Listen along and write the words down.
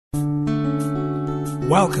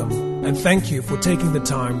Welcome, and thank you for taking the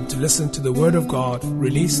time to listen to the Word of God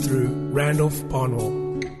released through Randolph Barnwell.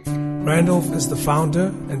 Randolph is the founder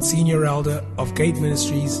and senior elder of Gate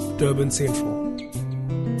Ministries, Durban Central.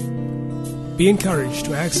 Be encouraged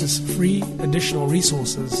to access free additional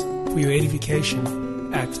resources for your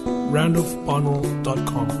edification at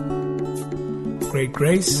randolphbarnwell.com. Great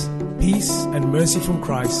grace, peace, and mercy from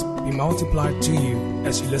Christ be multiplied to you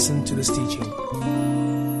as you listen to this teaching.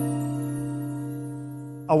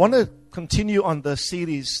 I want to continue on the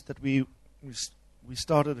series that we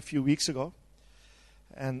started a few weeks ago,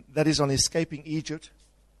 and that is on escaping Egypt,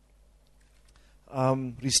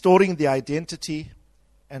 restoring the identity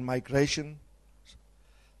and migration,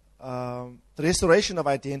 the restoration of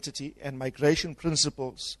identity and migration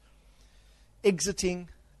principles, exiting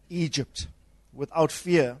Egypt without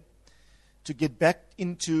fear to get back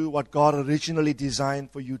into what God originally designed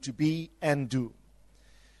for you to be and do.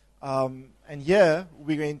 And here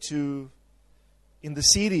we're going to, in the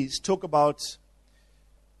series, talk about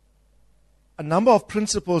a number of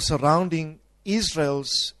principles surrounding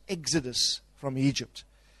Israel's exodus from Egypt.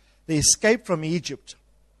 The escape from Egypt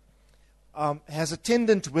has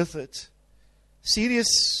attendant with it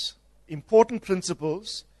serious, important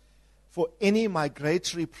principles for any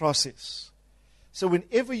migratory process. So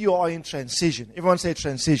whenever you are in transition, everyone say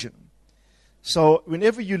transition. So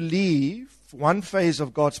whenever you leave one phase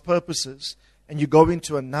of God's purposes and you go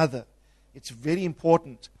into another, it's very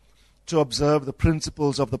important to observe the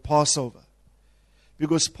principles of the Passover.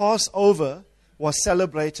 Because Passover was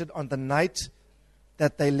celebrated on the night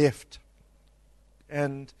that they left.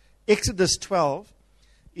 And Exodus 12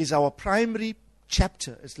 is our primary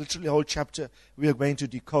chapter. It's literally a whole chapter we are going to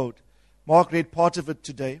decode. Mark read part of it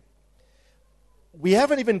today. We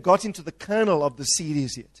haven't even got into the kernel of the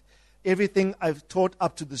series yet. Everything I've taught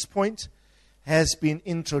up to this point has been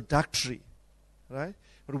introductory, right?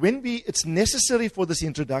 But it's necessary for this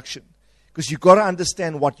introduction, because you've got to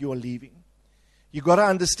understand what you are leaving. You've got to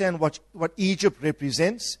understand what Egypt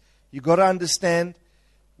represents. You've got to understand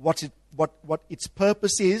what its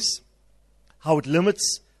purpose is, how it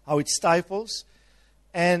limits, how it stifles,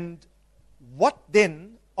 and what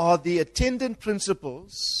then are the attendant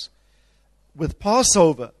principles with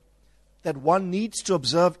Passover that one needs to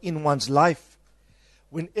observe in one's life.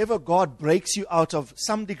 Whenever God breaks you out of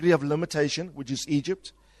some degree of limitation, which is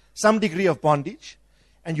Egypt, some degree of bondage,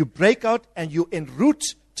 and you break out and you en route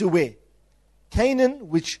to where? Canaan,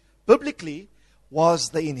 which biblically was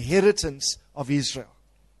the inheritance of Israel.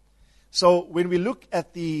 So when we look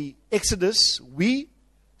at the Exodus, we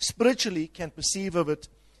spiritually can perceive of it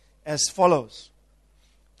as follows.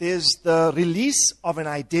 There's the release of an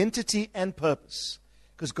identity and purpose.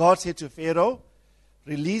 Because God said to Pharaoh,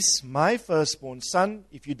 release my firstborn son.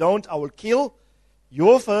 If you don't, I will kill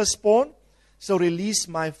your firstborn. So release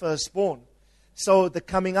my firstborn. So the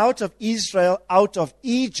coming out of Israel out of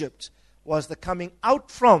Egypt was the coming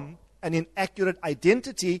out from an inaccurate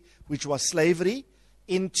identity, which was slavery,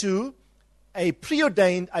 into a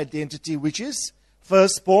preordained identity, which is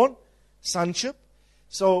firstborn, sonship.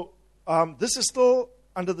 So this is still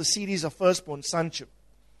under the series of firstborn sonship.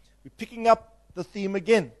 We're picking up the theme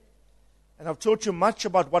again. And I've taught you much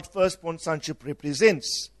about what firstborn sonship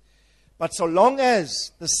represents. But so long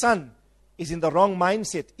as the son is in the wrong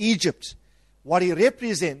mindset, Egypt, what he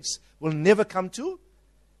represents will never come to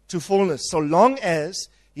fullness. So long as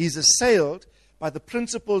he's assailed by the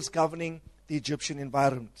principles governing the Egyptian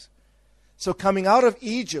environment. So coming out of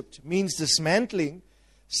Egypt means dismantling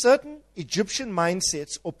certain Egyptian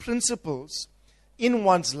mindsets or principles in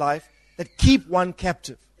one's life that keep one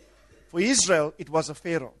captive. For Israel, it was a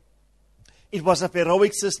Pharaoh. It was a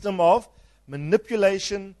pharaohic system of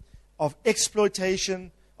manipulation, of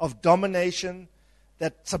exploitation, of domination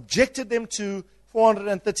that subjected them to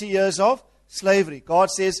 430 years of slavery. God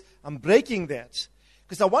says, I'm breaking that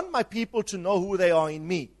because I want my people to know who they are in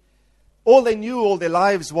me. All they knew all their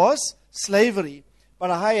lives was slavery,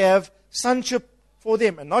 but I have sonship for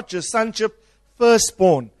them, and not just sonship,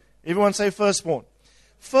 firstborn. Everyone say firstborn.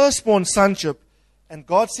 Firstborn sonship. And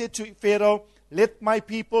God said to Pharaoh, let my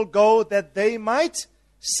people go that they might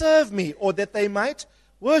serve me or that they might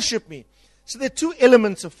worship me. So there are two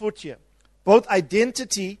elements afoot here, both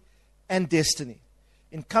identity and destiny.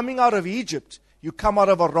 In coming out of Egypt, you come out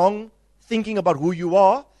of a wrong thinking about who you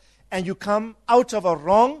are, and you come out of a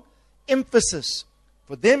wrong emphasis.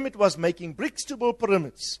 For them, it was making bricks to build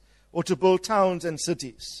pyramids or to build towns and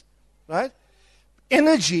cities. Right?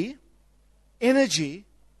 Energy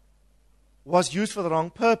was used for the wrong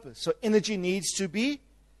purpose. So energy needs to be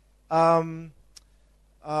tailored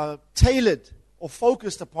or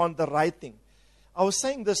focused upon the right thing. I was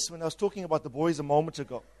saying this when I was talking about the boys a moment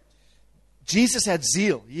ago. Jesus had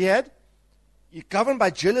zeal. He governed by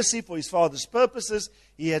jealousy for his father's purposes.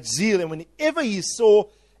 He had zeal. And whenever he saw,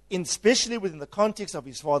 especially within the context of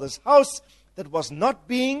his father's house, that was not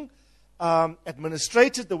being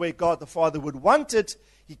administrated the way God the Father would want it,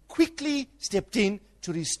 he quickly stepped in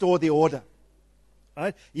to restore the order.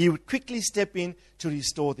 Right? He would quickly step in to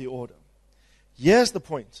restore the order. Here's the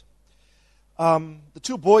point. The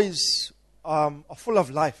two boys are full of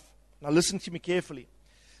life. Now listen to me carefully.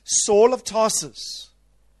 Saul of Tarsus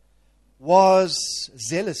was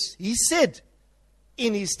zealous. He said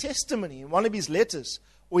in his testimony, in one of his letters,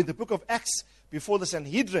 or in the book of Acts before the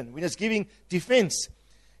Sanhedrin, when he was giving defense,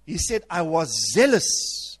 he said, I was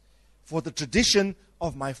zealous for the tradition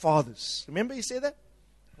of my fathers. Remember he said that?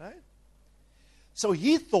 Right? So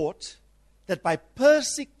he thought that by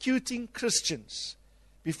persecuting Christians,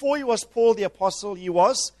 before he was Paul the Apostle, he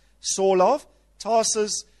was Saul of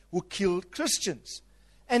Tarsus, who killed Christians.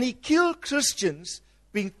 And he killed Christians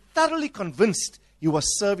being thoroughly convinced he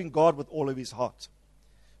was serving God with all of his heart.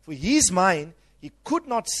 For his mind, he could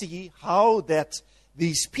not see how that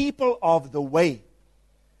these people of the way,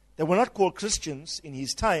 they were not called Christians in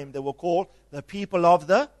his time, they were called the people of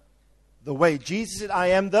the way. Jesus said, I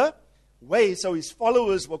am the way. So his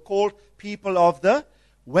followers were called people of the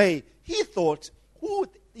way. He thought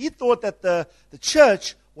that the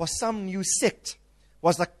church was some new sect,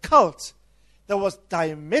 was a cult that was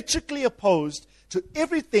diametrically opposed to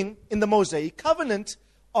everything in the Mosaic covenant,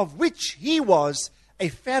 of which he was a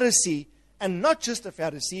Pharisee, and not just a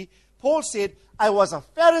Pharisee. Paul said, I was a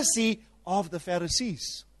Pharisee of the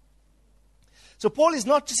Pharisees. So Paul is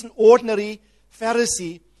not just an ordinary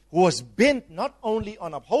Pharisee who was bent not only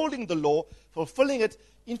on upholding the law, fulfilling it.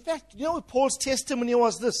 In fact, you know what Paul's testimony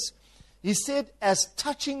was this? He said, as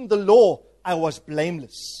touching the law, I was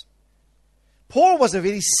blameless. Paul was a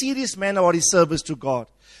very serious man about his service to God.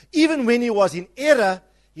 Even when he was in error,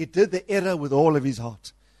 he did the error with all of his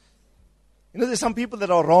heart. You know, there's some people that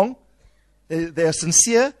are wrong. They are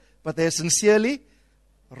sincere, but they are sincerely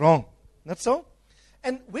wrong. Not so?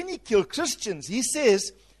 And when he killed Christians, he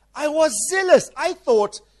says, I was zealous. I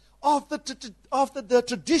thought of the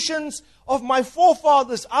traditions of my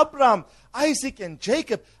forefathers, Abraham, Isaac, and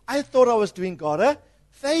Jacob. I thought I was doing God a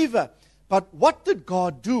favor. But what did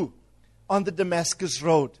God do on the Damascus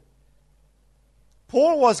road?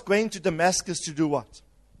 Paul was going to Damascus to do what?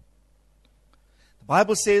 The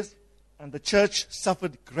Bible says, and the church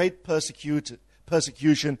suffered great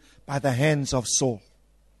persecution by the hands of Saul.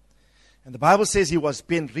 And the Bible says he was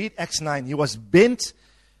bent. Read Acts 9. He was bent.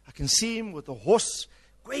 I can see him with a horse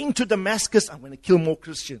going to Damascus. I'm going to kill more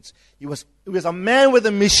Christians. He was a man with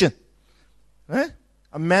a mission. Right?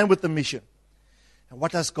 A man with a mission. And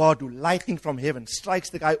what does God do? Lightning from heaven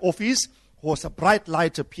strikes the guy off his horse. A bright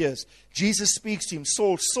light appears. Jesus speaks to him.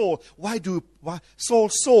 Saul, Saul, why Saul,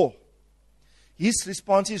 Saul? His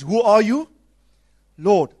response is, who are you?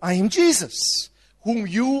 Lord, I am Jesus, whom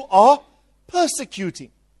you are persecuting.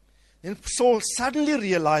 Then Saul suddenly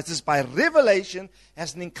realizes by revelation,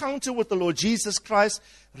 as an encounter with the Lord Jesus Christ,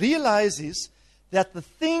 realizes that the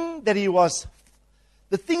thing that he was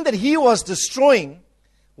destroying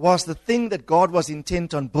was the thing that God was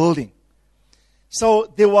intent on building.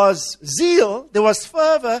 So there was zeal, there was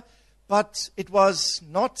fervor, but it was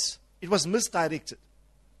misdirected.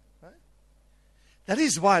 Right? That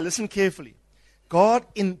is why, listen carefully, God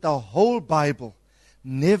in the whole Bible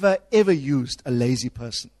never ever used a lazy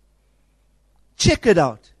person. Check it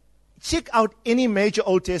out. Check out any major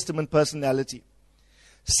Old Testament personality.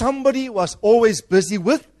 Somebody was always busy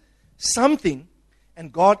with something,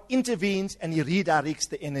 and God intervenes and He redirects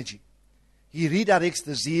the energy. He redirects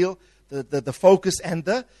the zeal, the focus, and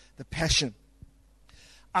the passion.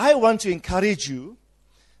 I want to encourage you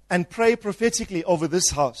and pray prophetically over this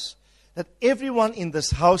house that everyone in this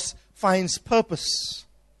house finds purpose.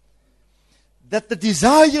 That the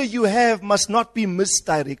desire you have must not be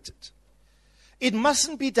misdirected. It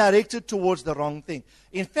mustn't be directed towards the wrong thing.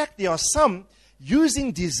 In fact, there are some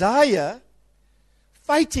using desire,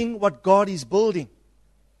 fighting what God is building.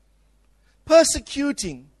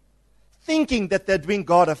 Persecuting, thinking that they're doing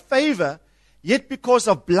God a favor, yet because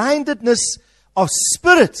of blindedness of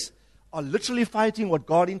spirit, are literally fighting what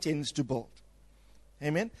God intends to build.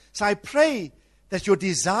 Amen? So I pray that your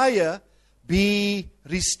desire be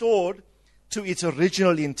restored to its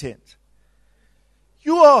original intent.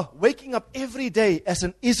 You are waking up every day as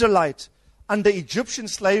an Israelite under Egyptian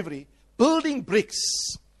slavery, building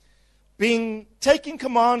bricks, taking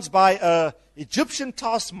commands by an Egyptian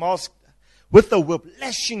taskmaster with a whip,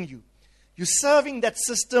 lashing you. You're serving that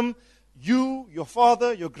system. you, your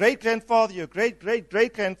father, your great-grandfather, your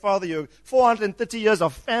great-great-great-grandfather, your 430 years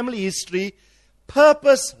of family history,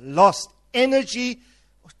 purpose lost, energy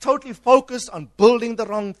totally focused on building the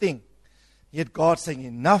wrong thing. Yet God's saying,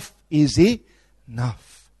 enough is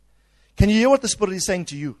enough. Can you hear what the Spirit is saying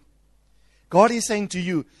to you? God is saying to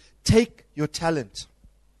you, take your talent,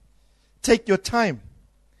 take your time,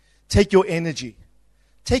 take your energy,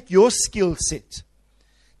 take your skill set,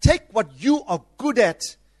 take what you are good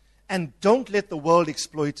at, and don't let the world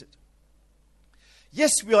exploit it.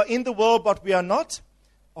 Yes, we are in the world, but we are not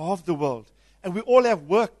of the world. And we all have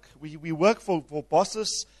work. We work for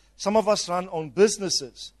bosses. Some of us run own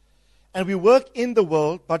businesses. And we work in the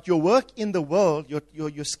world, but your work in the world,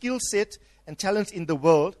 your skill set and talent in the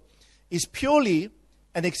world is purely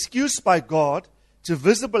an excuse by God to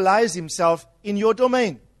visibilize Himself in your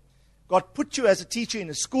domain. God put you as a teacher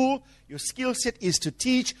in a school. Your skill set is to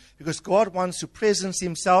teach because God wants to presence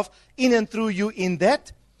Himself in and through you in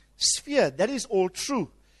that sphere. That is all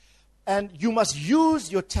true. And you must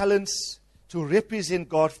use your talents to represent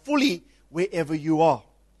God fully wherever you are.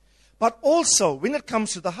 But also, when it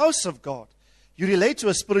comes to the house of God, you relate to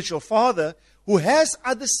a spiritual father who has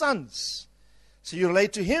other sons. So you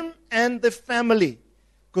relate to him and the family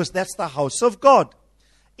because that's the house of God.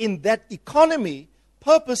 In that economy,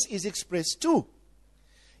 purpose is expressed too.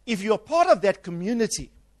 If you're part of that community,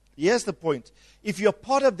 here's the point. If you're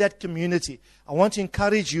part of that community, I want to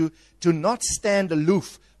encourage you to not stand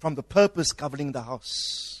aloof from the purpose governing the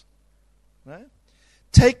house. Right?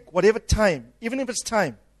 Take whatever time, even if it's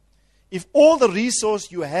time. If all the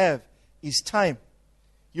resource you have is time,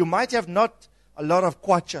 you might have not a lot of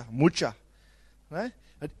kwacha, mucha. Right?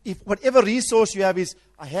 But if whatever resource you have is,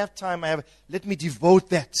 I have time, let me devote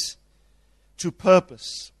that to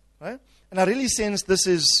purpose. Right? And I really sense this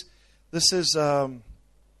is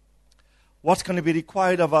what's going to be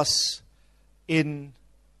required of us in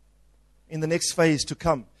the next phase to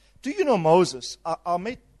come. Do you know Moses? I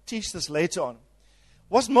may teach this later on.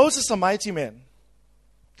 Was Moses a mighty man?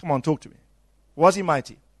 Come on, talk to me. Was he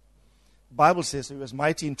mighty? The Bible says he was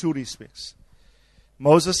mighty in two respects.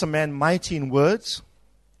 Moses, a man mighty in words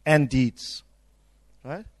and deeds.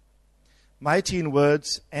 Right? Mighty in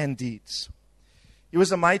words and deeds. He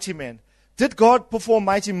was a mighty man. Did God perform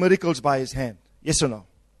mighty miracles by His hand? Yes or no?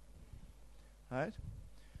 Right?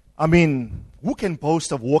 I mean, who can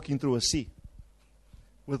boast of walking through a sea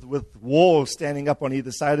with walls standing up on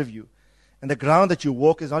either side of you, and the ground that you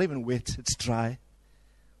walk is not even wet, it's dry?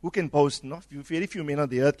 Who can boast? Not very few men on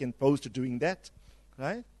the earth can boast of doing that,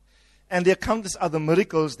 right? And there are countless other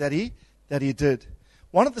miracles that he did.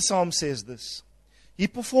 One of the Psalms says this: He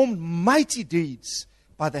performed mighty deeds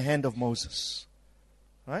by the hand of Moses,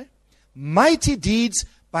 right? Mighty deeds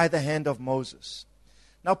by the hand of Moses.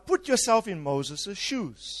 Now put yourself in Moses'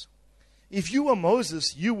 shoes. If you were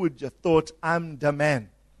Moses, you would have thought, I'm the man.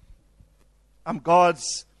 I'm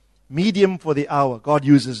God's medium for the hour. God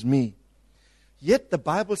uses me. Yet the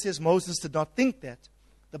Bible says Moses did not think that.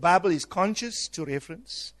 The Bible is conscious to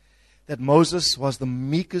reference that Moses was the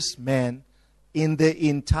meekest man in the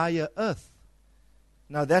entire earth.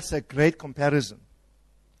 Now that's a great comparison.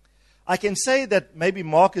 I can say that maybe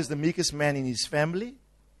Mark is the meekest man in his family,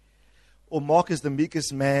 or Mark is the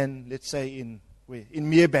meekest man, let's say, in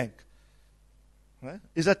Merebank. Right?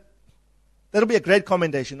 That'll be a great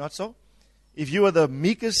commendation, not so? If you are the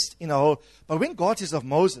meekest in a whole... But when God says of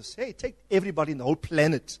Moses, hey, take everybody in the whole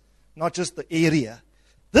planet, not just the area.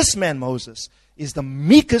 This man, Moses, is the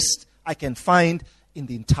meekest I can find in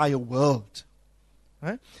the entire world.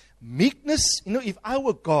 Right? Meekness, if I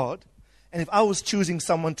were God, and if I was choosing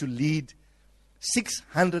someone to lead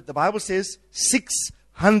 600, the Bible says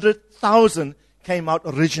 600,000 came out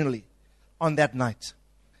originally on that night.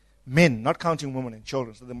 Men, not counting women and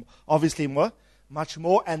children. So there obviously were much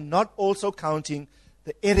more, and not also counting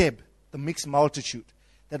the Arab, the mixed multitude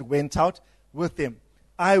that went out with them.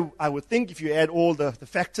 I would think if you add all the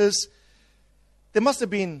factors, there must have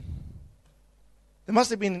been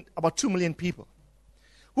about 2 million people.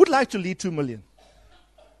 Who'd like to lead 2 million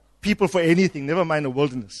people for anything, never mind a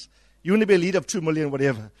wilderness? You want to be a leader of 2 million,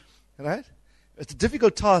 whatever. Right? It's a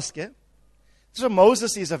difficult task, yeah? So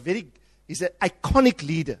Moses is he's an iconic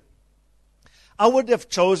leader. I would have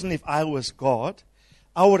chosen, if I was God,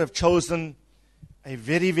 I would have chosen a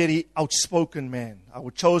very, very outspoken man. I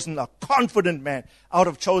would have chosen a confident man. I would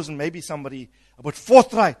have chosen maybe somebody about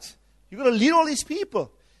forthright. You're going to lead all these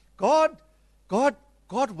people. God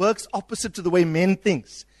works opposite to the way men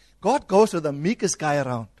thinks. God goes with the meekest guy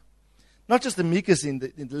around. Not just the meekest in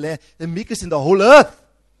the land, the meekest in the whole earth.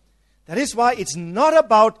 That is why it's not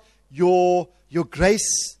about your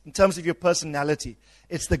grace in terms of your personality.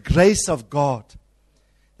 It's the grace of God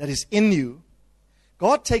that is in you.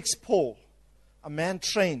 God takes Paul, a man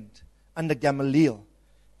trained under Gamaliel.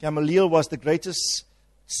 Gamaliel was the greatest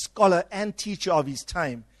scholar and teacher of his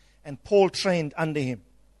time, and Paul trained under him.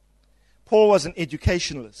 Paul was an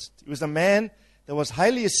educationalist. He was a man that was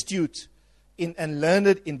highly astute and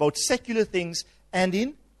learned in both secular things and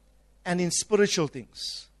in spiritual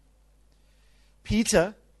things.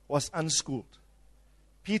 Peter was unschooled.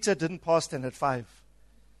 Peter didn't pass standard 5.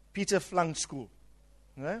 Peter flunked school.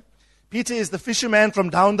 Right? Peter is the fisherman from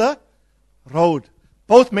down the road.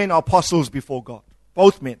 Both men are apostles before God.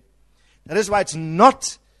 Both men. That is why it's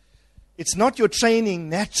not your training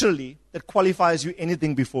naturally that qualifies you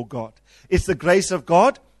anything before God. It's the grace of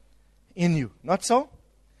God in you. Not so?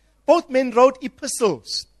 Both men wrote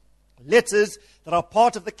epistles, letters that are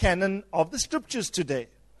part of the canon of the scriptures today.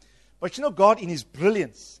 But you know, God in his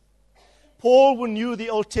brilliance, Paul, who knew the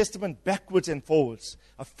Old Testament backwards and forwards,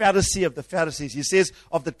 a Pharisee of the Pharisees. He says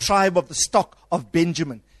of the tribe of the stock of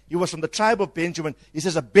Benjamin. He was from the tribe of Benjamin. He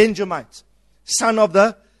says a Benjamite, son of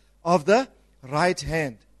the right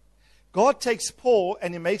hand. God takes Paul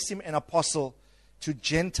and he makes him an apostle to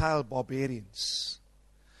Gentile barbarians.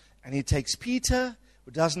 And he takes Peter,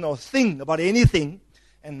 who doesn't know a thing about anything,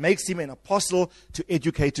 and makes him an apostle to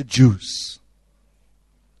educated Jews.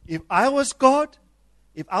 If I was God,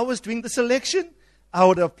 if I was doing the selection, I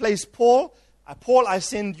would have placed Paul. Paul, I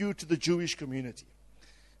send you to the Jewish community.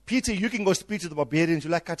 Peter, you can go speak to the barbarians. You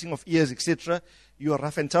like cutting off ears, etc. You're a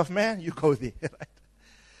rough and tough man. You go there. Right?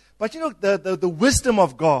 But you know, the wisdom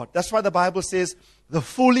of God. That's why the Bible says the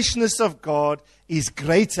foolishness of God is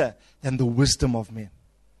greater than the wisdom of men.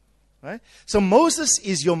 Right? So Moses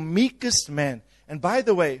is your meekest man. And by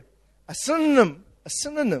the way, a synonym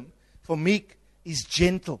for meek is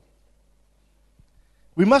gentle.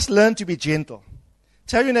 We must learn to be gentle.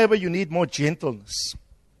 Tell your neighbor you need more gentleness.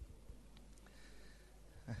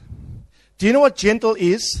 Do you know what gentle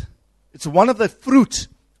is? It's one of the fruit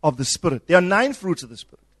of the Spirit. There are 9 fruits of the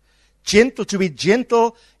Spirit. To be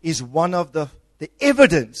gentle is one of the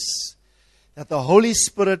evidence that the Holy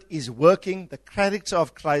Spirit is working the character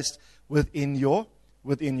of Christ within your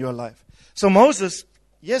life. So Moses,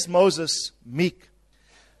 meek.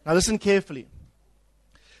 Now listen carefully.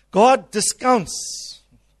 God discounts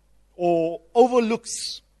or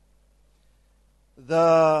overlooks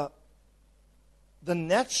the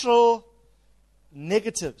natural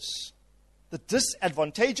negatives, the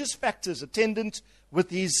disadvantageous factors attendant with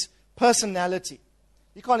his personality.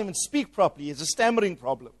 He can't even speak properly. He has a stammering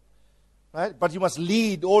problem. Right? But he must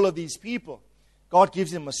lead all of these people. God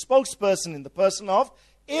gives him a spokesperson in the person of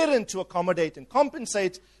Aaron to accommodate and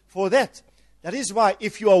compensate for that. That is why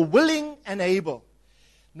if you are willing and able,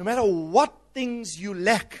 no matter what things you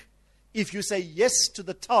lack, if you say yes to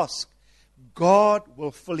the task, God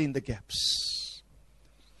will fill in the gaps.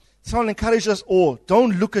 So I'll encourage us all,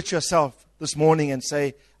 don't look at yourself this morning and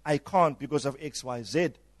say, I can't because of X, Y, Z.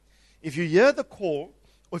 If you hear the call,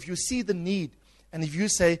 or if you see the need, and if you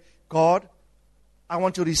say, God, I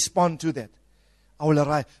want to respond to that, I will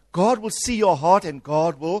arrive. God will see your heart and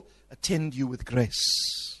God will attend you with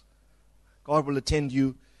grace. God will attend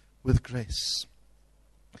you with grace.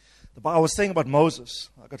 I was saying about Moses.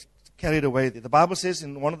 I got carried away there. The Bible says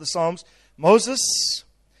in one of the Psalms, Moses,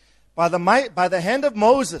 by the hand of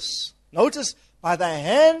Moses, notice, by the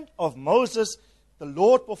hand of Moses, the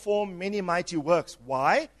Lord performed many mighty works.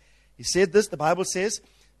 Why? He said this, the Bible says,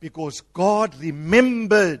 because God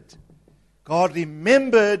remembered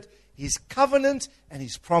his covenant and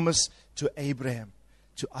his promise to Abraham,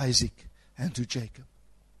 to Isaac, and to Jacob.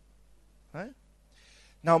 Right?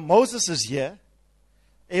 Now Moses is here.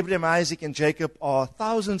 Abraham, Isaac, and Jacob are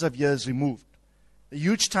thousands of years removed. A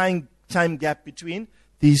huge time gap between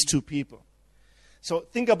these two people. So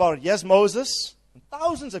think about it. Yes, Moses,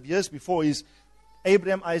 thousands of years before is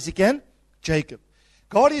Abraham, Isaac, and Jacob.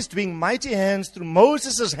 God is doing mighty hands through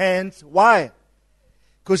Moses' hands. Why?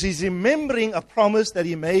 Because he's remembering a promise that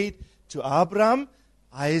he made to Abraham,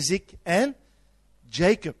 Isaac, and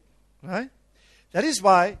Jacob. Right? That is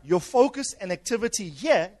why your focus and activity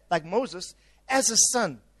here, like Moses, as a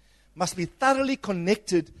son, must be thoroughly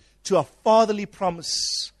connected to a fatherly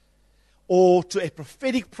promise or to a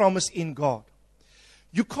prophetic promise in God.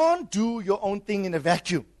 You can't do your own thing in a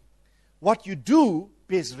vacuum. What you do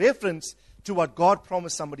bears reference to what God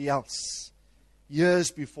promised somebody else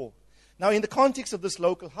years before. Now, in the context of this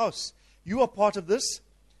local house, you are part of this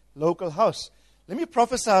local house. Let me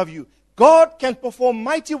prophesy of you. God can perform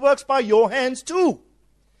mighty works by your hands too.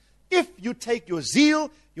 If you take your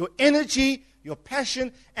zeal, your energy, your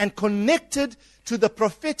passion, and connect it to the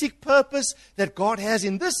prophetic purpose that God has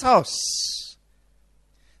in this house.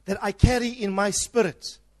 that I carry in my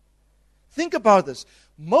spirit. Think about this.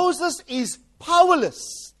 Moses is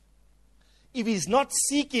powerless if he's not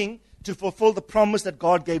seeking to fulfill the promise that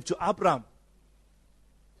God gave to Abraham.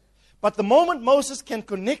 But the moment Moses can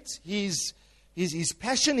connect his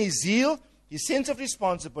passion, his zeal, his sense of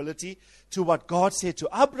responsibility to what God said to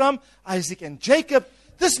Abraham, Isaac, and Jacob,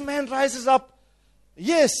 this man rises up,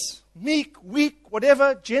 yes, meek, weak,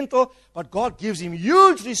 whatever, gentle, but God gives him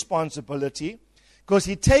huge responsibility because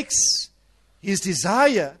he takes his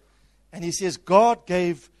desire and he says, God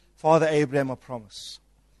gave Father Abraham a promise.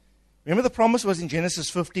 Remember the promise was in Genesis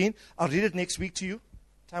 15? I'll read it next week to you.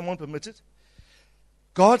 Time won't permit it.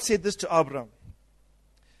 God said this to Abraham.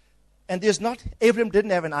 And Abraham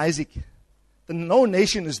didn't have an Isaac. No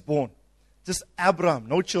nation is born. Just Abraham,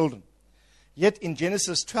 no children. Yet in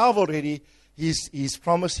Genesis 12 already, he's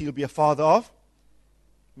promised he'll be a father of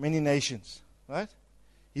many nations. Right?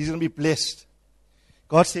 He's going to be blessed.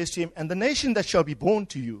 God says to him, and the nation that shall be born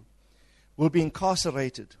to you will be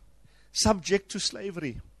incarcerated, subject to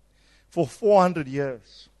slavery for 400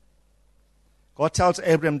 years. God tells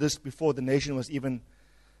Abraham this before the nation was even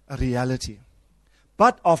a reality.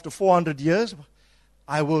 But after 400 years,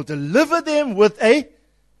 I will deliver them with a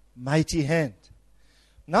mighty hand.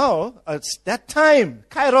 Now, it's that time.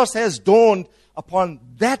 Kairos has dawned upon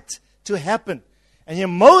that to happen. And here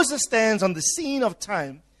Moses stands on the scene of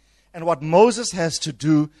time. And what Moses has to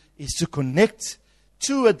do is to connect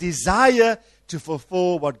to a desire to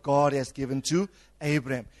fulfill what God has given to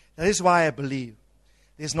Abraham. That is why I believe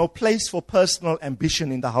there's no place for personal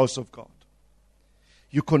ambition in the house of God.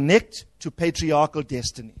 You connect to patriarchal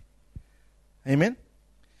destiny. Amen?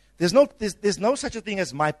 There's no such a thing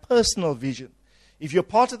as my personal vision. If you're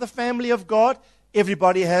part of the family of God,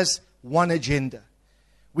 everybody has one agenda.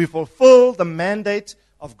 We fulfill the mandate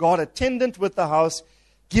of God attendant with the house,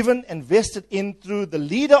 given and vested in through the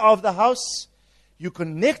leader of the house. You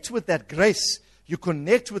connect with that grace. You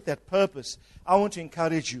connect with that purpose. I want to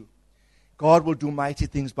encourage you. God will do mighty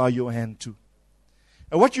things by your hand too.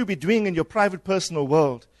 And what you'll be doing in your private personal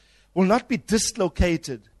world will not be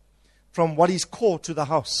dislocated from what is core to the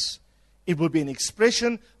house. It will be an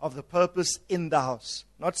expression of the purpose in the house.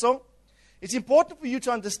 Not so? It's important for you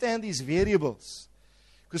to understand these variables.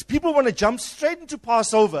 Because people want to jump straight into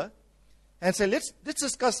Passover and say, let's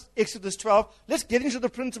discuss Exodus 12. Let's get into the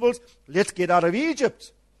principles. Let's get out of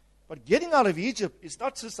Egypt. But getting out of Egypt is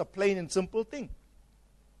not just a plain and simple thing.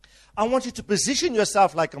 I want you to position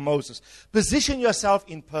yourself like a Moses. Position yourself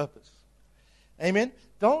in purpose. Amen?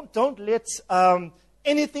 Don't let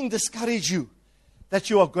anything discourage you that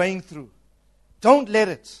you are going through. Don't let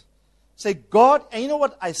it. Say, God, and you know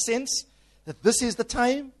what I sense? That this is the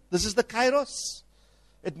time. This is the Kairos.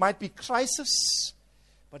 It might be crisis.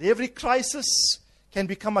 But every crisis can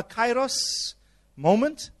become a Kairos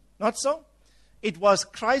moment. Not so? It was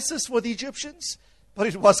crisis for the Egyptians, but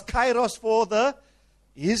it was Kairos for the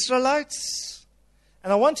Israelites.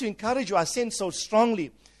 And I want to encourage you, I sense so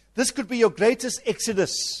strongly, this could be your greatest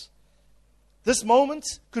exodus. This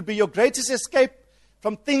moment could be your greatest escape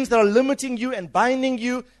from things that are limiting you and binding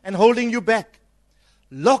you and holding you back.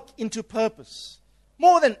 Lock into purpose.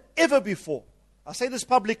 More than ever before. I say this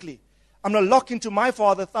publicly. I'm going to lock into my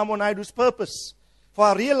father, Thamo Naidu's purpose. For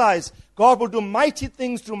I realize God will do mighty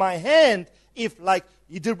things through my hand if, like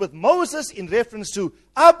He did with Moses in reference to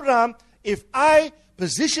Abraham, if I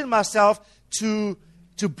position myself to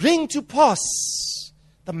bring to pass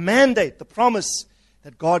the mandate, the promise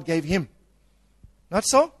that God gave him. Not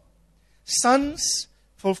so? Sons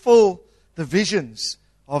fulfill the visions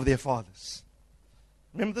of their fathers.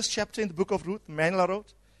 Remember this chapter in the book of Ruth, Manuel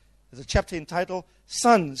wrote? There's a chapter entitled,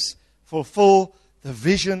 Sons Fulfill the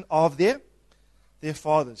Vision of their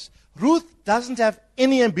fathers. Ruth doesn't have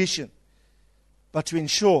any ambition but to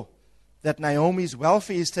ensure that Naomi's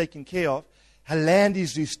welfare is taken care of, her land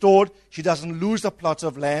is restored, she doesn't lose a plot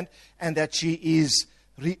of land, and that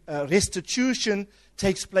restitution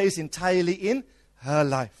takes place entirely in her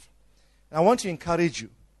life. And I want to encourage you.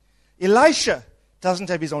 Elisha doesn't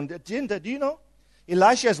have his own agenda. Do you know?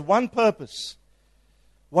 Elisha has one purpose.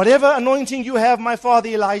 Whatever anointing you have, my father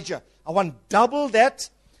Elijah, I want double that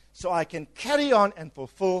so I can carry on and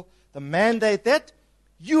fulfill the mandate that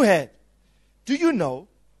you had. Do you know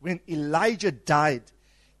when Elijah died,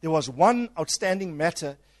 there was one outstanding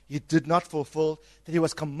matter he did not fulfill that he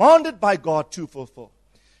was commanded by God to fulfill.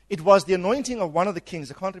 It was the anointing of one of the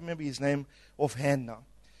kings. I can't remember his name offhand now.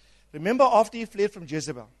 Remember after he fled from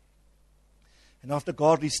Jezebel, and after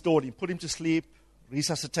God restored him, put him to sleep,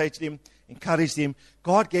 resuscitated him, encouraged him,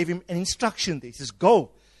 God gave him an instruction there. He says, go.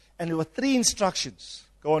 And there were 3 instructions.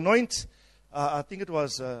 Go anoint, I think it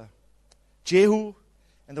was Jehu,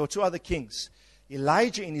 and there were 2 other kings.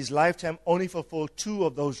 Elijah in his lifetime only fulfilled 2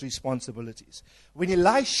 of those responsibilities. When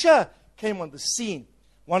Elisha came on the scene,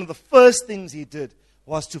 one of the first things he did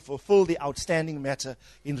was to fulfill the outstanding matter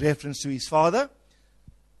in reference to his father,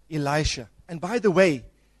 Elisha. And by the way,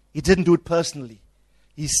 he didn't do it personally.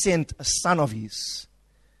 He sent a son of his.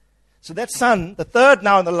 So that son, the third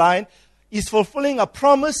now in the line, is fulfilling a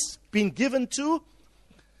promise being given to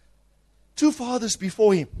 2 fathers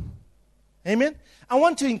before him. Amen? I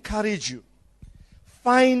want to encourage you.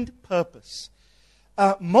 Find purpose.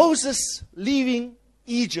 Moses leaving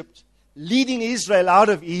Egypt, leading Israel out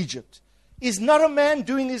of Egypt, is not a man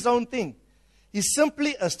doing his own thing. He's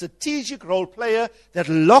simply a strategic role player that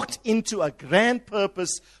locked into a grand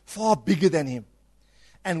purpose far bigger than him.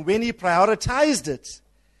 And when he prioritized it,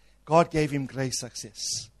 God gave him great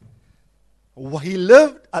success. He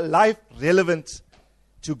lived a life relevant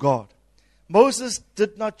to God. Moses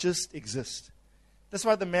did not just exist. That's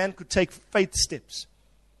why the man could take faith steps.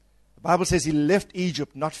 The Bible says he left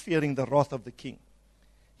Egypt not fearing the wrath of the king.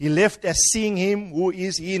 He left as seeing him who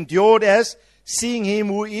is, he endured as seeing him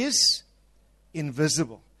who is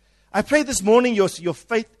invisible. I pray this morning your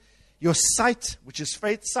faith, your sight, which is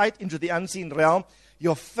faith, sight into the unseen realm,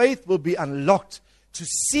 your faith will be unlocked to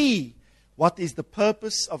see what is the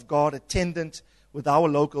purpose of God attendant with our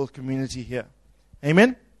local community here.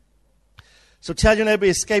 Amen? So tell your neighbor,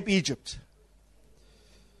 escape Egypt.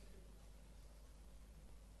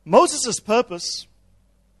 Moses' purpose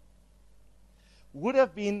would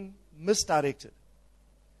have been misdirected.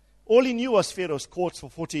 All he knew was Pharaoh's courts for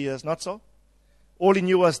 40 years, not so? All he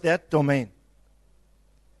knew was that domain.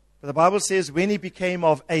 But the Bible says when he became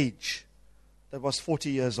of age, that was 40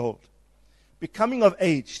 years old. Becoming of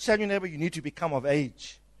age. Tell your neighbor you need to become of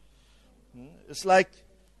age. It's like,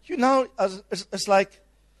 it's like,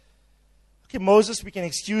 okay, Moses, we can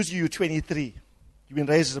excuse you, you're 23. You've been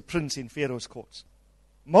raised as a prince in Pharaoh's courts.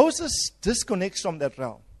 Moses disconnects from that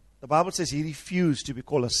realm. The Bible says he refused to be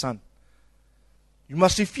called a son. You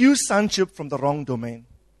must refuse sonship from the wrong domain.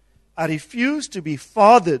 I refuse to be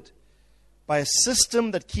fathered by a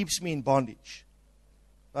system that keeps me in bondage.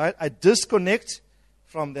 Right? I disconnect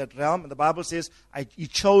from that realm. And the Bible says he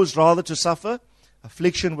chose rather to suffer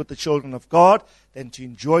affliction with the children of God than to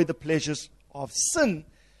enjoy the pleasures of sin,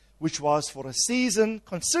 which was for a season,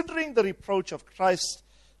 considering the reproach of Christ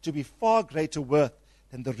to be far greater worth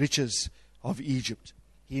than the riches of Egypt.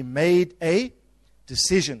 He made a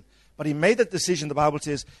decision. But he made that decision, the Bible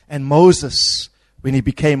says, and Moses, when he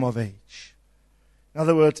became of age. In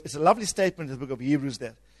other words, it's a lovely statement in the book of Hebrews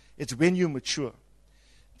that it's when you mature.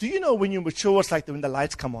 Do you know when you mature, it's like when the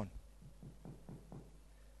lights come on?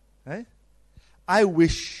 Right? I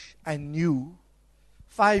wish I knew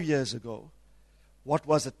 5 years ago what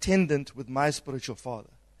was attendant with my spiritual father,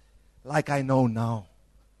 like I know now.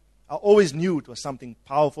 I always knew it was something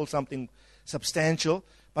powerful, something substantial,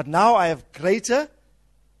 but now I have greater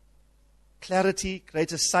clarity,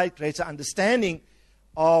 greater sight, greater understanding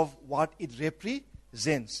of what it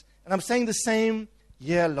represents. And I'm saying the same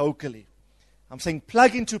here locally. I'm saying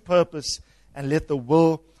plug into purpose and let the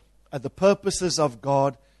will, the purposes of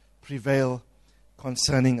God prevail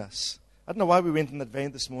concerning us. I don't know why we went in that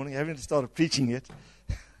vein this morning. I haven't started preaching yet.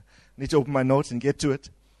 I need to open my notes and get to it.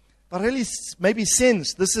 But really, maybe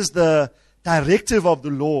sense this is the directive of the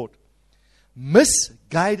Lord.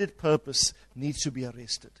 Misguided purpose needs to be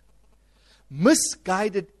arrested.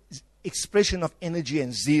 Misguided expression of energy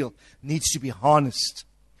and zeal needs to be harnessed.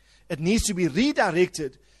 It needs to be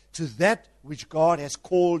redirected to that which God has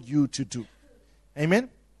called you to do. Amen?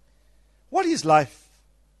 What is life?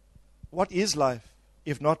 What is life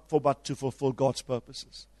if not but to fulfill God's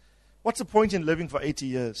purposes? What's the point in living for 80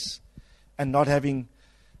 years and not having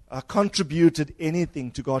contributed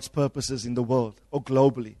anything to God's purposes in the world or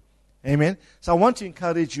globally? Amen? So I want to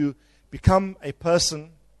encourage you, become a person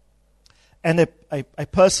and a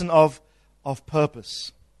person of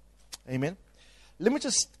purpose. Amen? Let me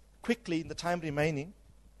just quickly, in the time remaining,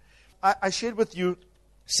 I shared with you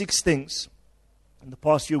 6 things in the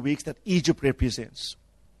past few weeks that Egypt represents.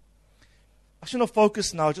 I should not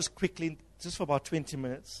focus now, just quickly, just for about 20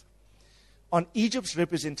 minutes, on Egypt's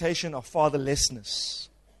representation of fatherlessness.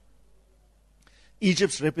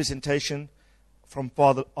 Egypt's representation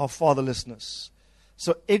of fatherlessness.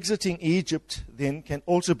 So exiting Egypt then can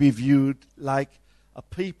also be viewed like a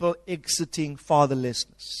people exiting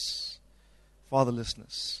fatherlessness.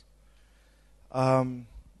 Fatherlessness.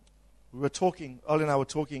 We were talking, Earl and I were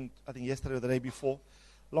talking, I think yesterday or the day before,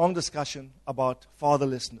 long discussion about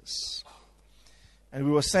fatherlessness. And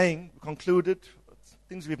we were saying, we concluded,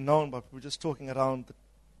 things we've known, but we were just talking around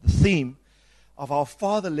the theme of our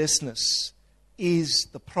fatherlessness is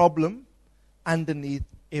the problem underneath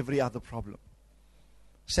every other problem.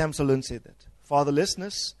 Sam Solon said that.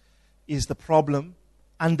 Fatherlessness is the problem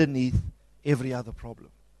underneath every other problem.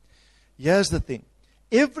 Here's the thing.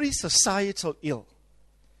 Every societal ill,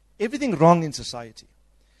 everything wrong in society,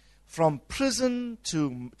 from prison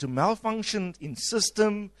to malfunction in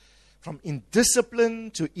system, from indiscipline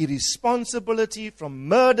to irresponsibility, from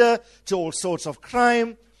murder to all sorts of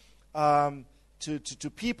crime, to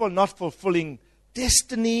people not fulfilling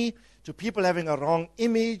destiny, to people having a wrong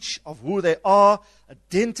image of who they are, a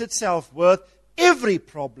dented self-worth. Every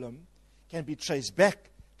problem can be traced back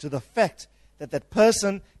to the fact that that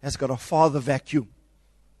person has got a father vacuum.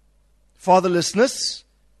 Fatherlessness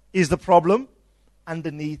is the problem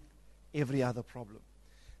underneath every other problem.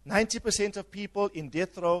 90% of people in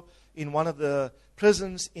death row in one of the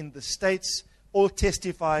prisons in the States all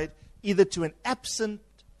testified either to an absent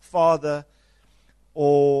father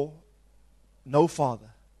or no father,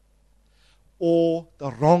 or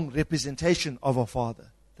the wrong representation of a father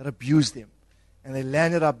that abused them, and they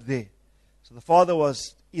landed up there. So the father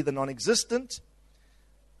was either non-existent,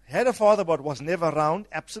 had a father but was never around,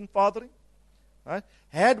 absent fathering, right?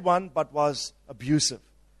 Had one but was abusive,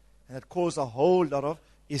 and it caused a whole lot of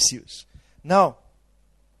issues. Now,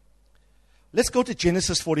 let's go to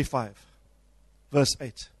Genesis 45, verse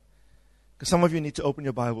 8. Because some of you need to open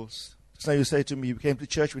your Bibles. Just now you say to me, we came to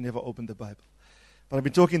church, we never opened the Bible. But I've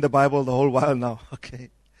been talking the Bible the whole while now, okay?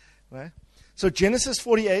 Right? So Genesis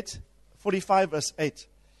 45, verse 8.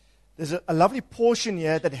 There's a lovely portion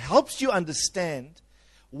here that helps you understand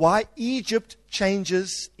why Egypt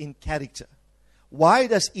changes in character. Why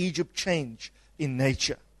does Egypt change in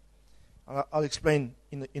nature? I'll explain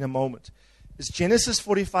in a moment. It's Genesis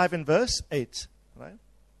 45 and verse 8. Right?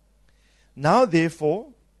 Now, therefore,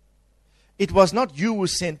 it was not you who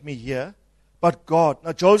sent me here, but God.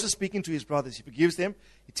 Now, Joseph speaking to his brothers. He forgives them.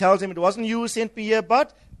 He tells them, it wasn't you who sent me here,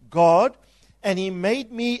 but God. And he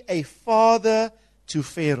made me a father to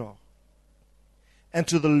Pharaoh, and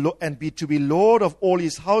to be Lord of all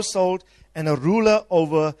his household, and a ruler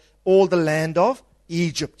over all the land of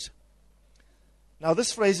Egypt. Now,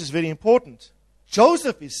 this phrase is very important.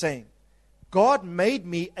 Joseph is saying, God made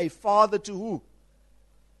me a father to who?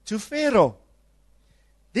 To Pharaoh.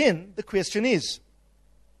 Then the question is,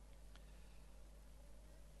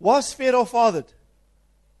 was Pharaoh fathered?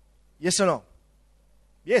 Yes or no?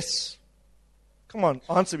 Yes. Come on,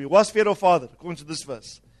 answer me. Was Pharaoh fathered, according to this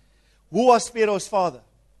verse? Who was Pharaoh's father?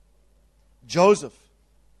 Joseph.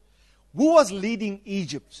 Who was leading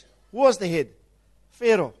Egypt? Who was the head?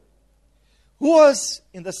 Pharaoh. Who was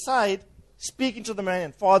in the side speaking to the man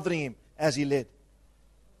and fathering him as he led?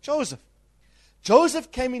 Joseph.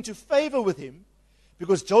 Joseph came into favor with him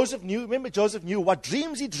because Joseph knew what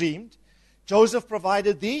dreams he dreamed. Joseph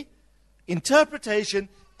provided the interpretation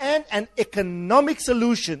and an economic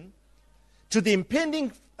solution to the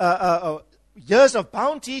impending years of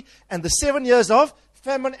bounty and the 7 years of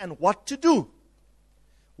famine and what to do.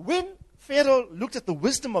 When Pharaoh looked at the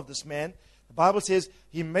wisdom of this man, the Bible says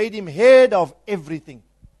he made him head of everything.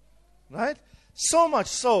 Right? So much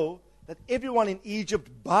so that everyone in Egypt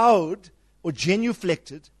bowed or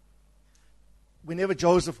genuflected whenever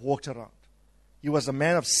Joseph walked around. He was a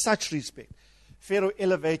man of such respect. Pharaoh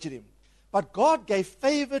elevated him. But God gave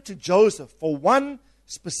favor to Joseph for one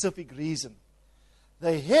specific reason.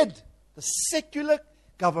 The head, the secular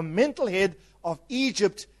governmental head of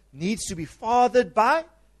Egypt needs to be fathered by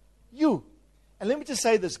you. And let me just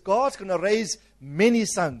say this, God's going to raise many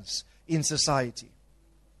sons in society.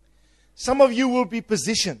 Some of you will be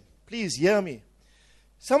positioned. Please hear me.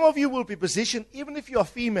 Some of you will be positioned even if you are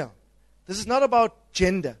female. This is not about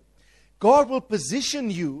gender. God will position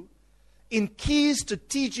you in key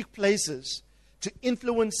strategic places to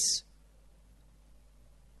influence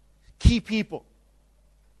key people.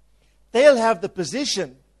 They'll have the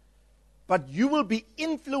position, but you will be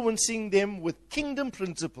influencing them with kingdom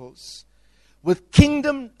principles, with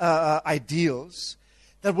kingdom ideals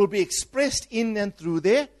that will be expressed in and through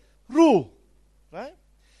their rule. Right?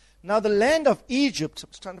 Now, the land of Egypt,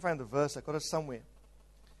 I'm just trying to find the verse, I got it somewhere.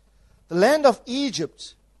 The land of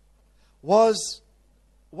Egypt was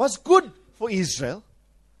good for Israel.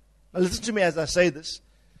 Now, listen to me as I say this.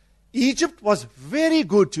 Egypt was very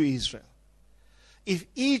good to Israel. If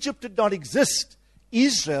Egypt did not exist,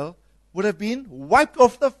 Israel would have been wiped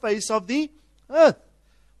off the face of the earth.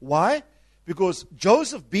 Why? Because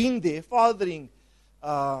Joseph, being there, fathering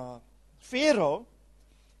Pharaoh,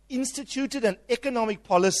 instituted an economic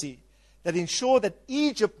policy that ensured that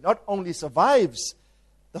Egypt not only survives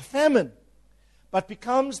the famine, but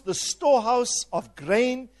becomes the storehouse of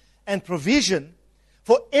grain and provision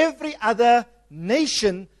for every other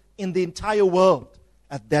nation in the entire world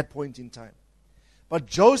at that point in time. But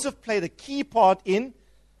Joseph played a key part in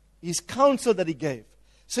his counsel that he gave.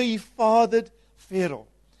 So he fathered Pharaoh.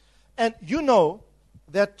 And you know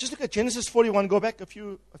that, just look at Genesis 41, go back a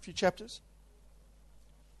few chapters.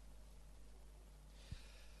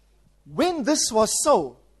 When this was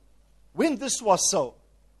so,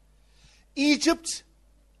 Egypt's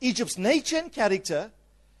nature and character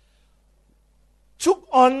took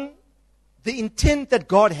on the intent that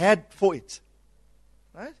God had for it.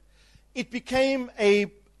 Right? It became a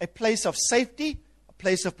place of safety, a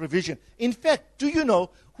place of provision. In fact, do you know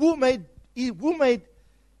who made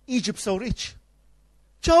Egypt so rich?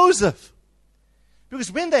 Joseph.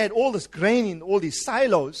 Because when they had all this grain in all these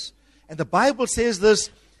silos, and the Bible says this,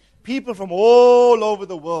 people from all over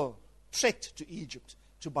the world trekked to Egypt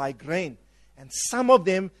to buy grain. And some of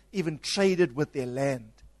them even traded with their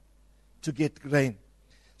land to get grain.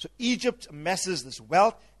 So Egypt amasses this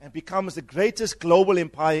wealth and becomes the greatest global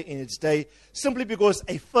empire in its day, simply because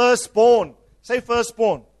a firstborn, say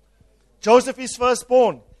firstborn. Joseph is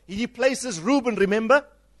firstborn. He replaces Reuben, remember?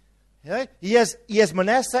 Yeah? He has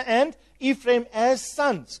Manasseh and Ephraim as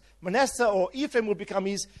sons. Manasseh or Ephraim will become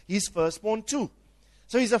his firstborn too.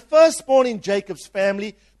 So he's a firstborn in Jacob's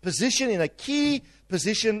family, positioned in a key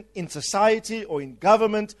position in society or in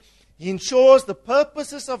government. He ensures the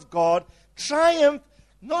purposes of God triumph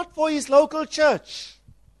not for his local church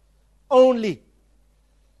only.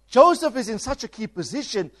 Joseph is in such a key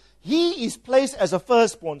position. He is placed as a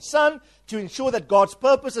firstborn son to ensure that God's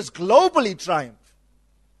purposes globally triumph.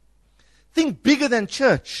 Think bigger than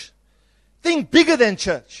church. Think bigger than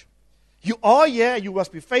church. You are here, you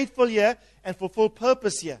must be faithful here and fulfill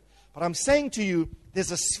purpose here. But I'm saying to you,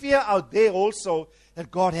 there's a sphere out there also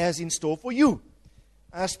that God has in store for you.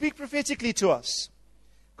 And I speak prophetically to us.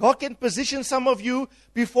 God can position some of you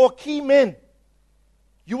before key men.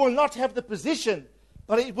 You will not have the position,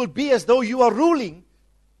 but it will be as though you are ruling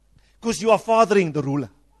because you are fathering the ruler.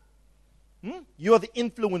 You are the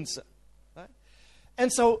influencer. Right?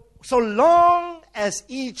 And so long as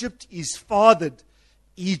Egypt is fathered,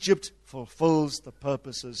 Egypt fulfills the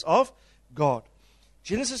purposes of God.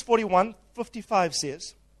 Genesis 41:55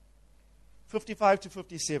 says, 55 to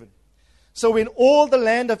 57. So when all the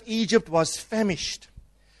land of Egypt was famished,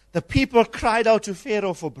 the people cried out to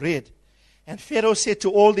Pharaoh for bread. And Pharaoh said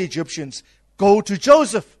to all the Egyptians, go to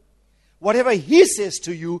Joseph. Whatever he says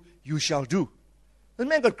to you, you shall do. The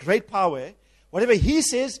man got great power. Eh? Whatever he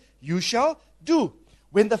says, you shall do.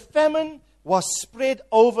 When the famine was spread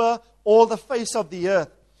over all the face of the earth,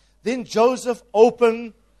 then Joseph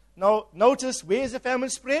opened. Now, notice, where is the famine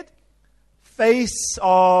spread? Face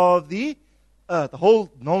of the earth. The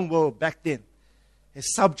whole known world back then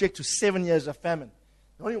is subject to 7 years of famine.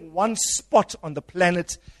 Only one spot on the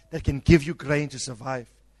planet that can give you grain to survive.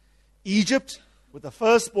 Egypt, with the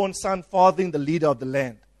firstborn son fathering the leader of the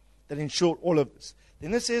land. That ensured all of this.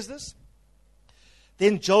 Then it says this.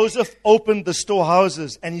 Then Joseph opened the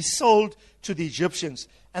storehouses and he sold to the Egyptians.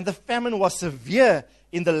 And the famine was severe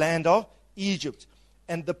in the land of Egypt.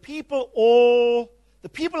 And the people of all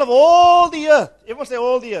the earth, everyone say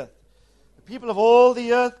all the earth. The people of all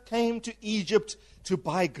the earth came to Egypt to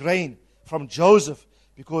buy grain from Joseph,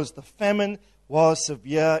 because the famine was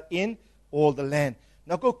severe in all the land.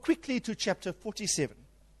 Now go quickly to chapter 47.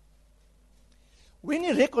 When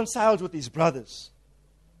he reconciled with his brothers.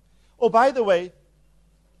 Oh, by the way,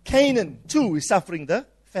 Canaan too is suffering the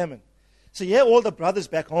famine. So yeah, all the brothers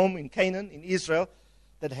back home in Canaan, in Israel,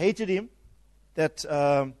 that hated him, that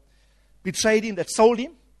betrayed him, that sold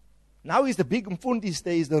him. Now he's the big mfundis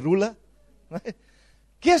there, he's the ruler. Right?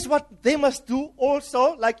 Guess what they must do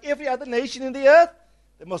also, like every other nation in the earth?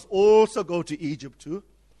 They must also go to Egypt to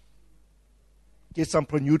get some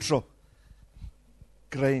pro-neutral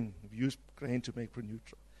grain. Use grain to make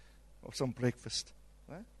pro-neutral. Or some breakfast.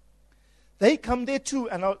 Right? They come there too,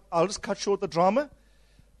 and I'll just cut short the drama.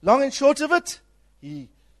 Long and short of it, he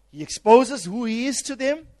exposes who he is to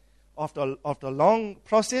them after a long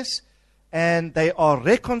process, and they are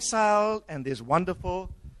reconciled, and there's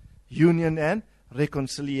wonderful union and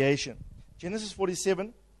reconciliation. Genesis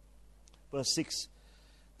 47, verse 6.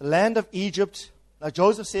 The land of Egypt, now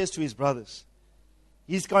Joseph says to his brothers,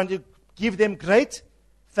 he's going to give them great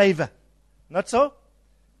favor. Not so?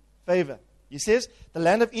 Favor. He says, the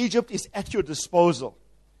land of Egypt is at your disposal.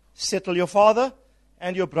 Settle your father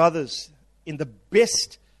and your brothers in the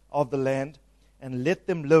best of the land, and let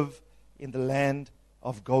them live in the land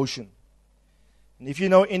of Goshen. And if you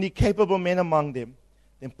know any capable men among them,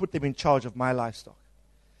 then put them in charge of my livestock.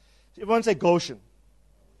 So everyone say Goshen.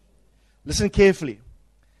 Listen carefully.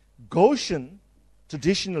 Goshen,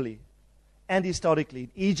 traditionally, and historically,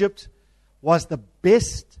 Egypt was the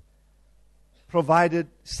best provided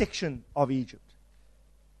section of Egypt.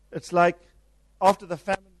 It's like after the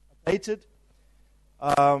famine abated,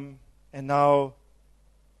 and now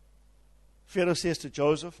Pharaoh says to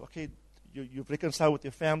Joseph, okay, you've reconciled with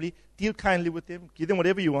your family, deal kindly with them, give them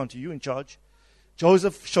whatever you want to, you in charge.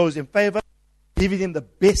 Joseph shows him favor, giving him the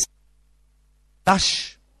best,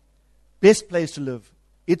 lush, best place to live.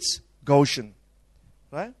 It's Goshen,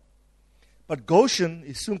 right? But Goshen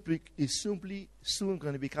is simply soon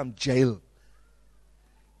going to become jail.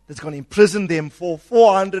 That's going to imprison them for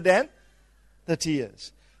 430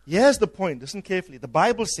 years. Here's the point. Listen carefully. The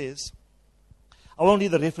Bible says, I won't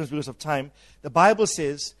read the reference because of time. The Bible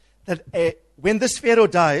says that when this Pharaoh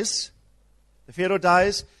dies,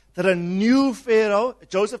 that a new Pharaoh,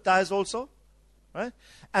 Joseph dies also, right?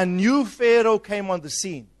 A new Pharaoh came on the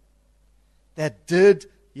scene that did,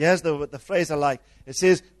 here's the phrase I like, it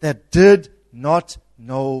says, that did not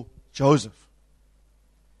know Joseph.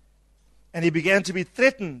 And he began to be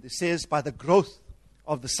threatened, it says, by the growth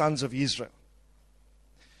of the sons of Israel.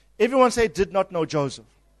 Everyone say, did not know Joseph.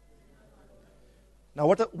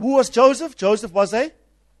 Now, who was Joseph? Joseph was a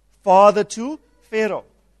father to Pharaoh.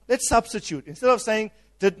 Let's substitute. Instead of saying,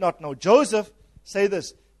 did not know Joseph, say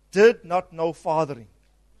this, did not know fathering.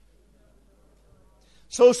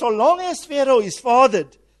 So long as Pharaoh is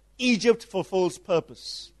fathered, Egypt fulfills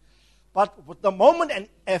purpose. But with the moment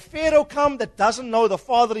a Pharaoh comes that doesn't know the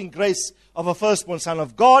fathering grace of a firstborn son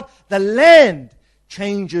of God, the land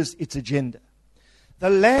changes its agenda. The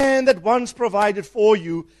land that once provided for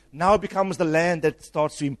you now becomes the land that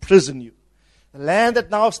starts to imprison you. The land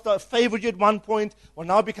that now favored you at one point will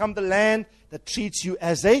now become the land that treats you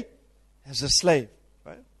as a slave.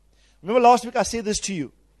 Right? Remember last week I said this to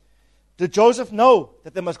you. Did Joseph know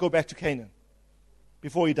that they must go back to Canaan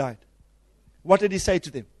before he died? What did he say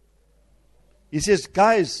to them? He says,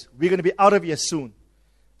 guys, we're going to be out of here soon.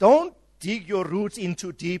 Don't dig your roots in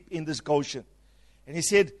too deep in this Goshen. And he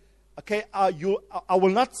said, okay, I will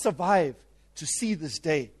not survive to see this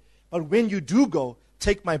day. But when you do go,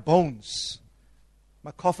 take my bones,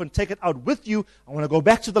 my coffin, take it out with you. I want to go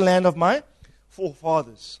back to the land of my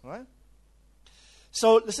forefathers. Right?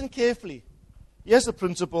 So listen carefully. Here's the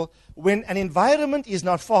principle. When an environment is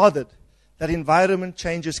not fathered, that environment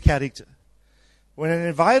changes character. When an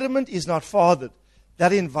environment is not fathered,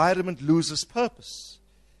 that environment loses purpose.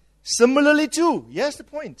 Similarly too, here's the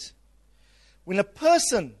point. When a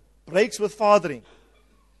person breaks with fathering,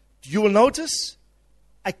 you will notice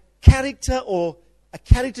a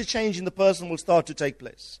character change in the person will start to take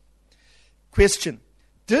place. Question.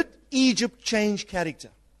 Did Egypt change character?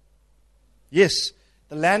 Yes.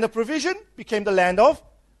 The land of provision became the land of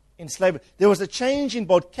enslavement. There was a change in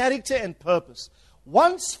both character and purpose.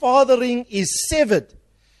 Once fathering is severed,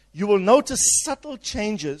 you will notice subtle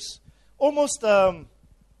changes. Almost,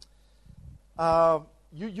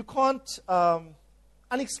 you can't,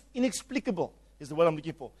 inexplicable is the word I'm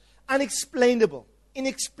looking for. Unexplainable,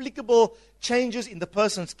 inexplicable changes in the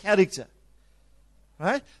person's character.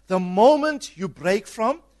 Right? The moment you break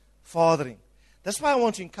from fathering. That's why I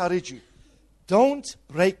want to encourage you. Don't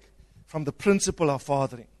break from the principle of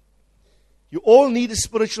fathering. You all need a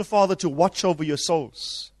spiritual father to watch over your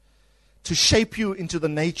souls, to shape you into the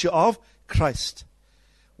nature of Christ.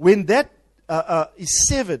 When that is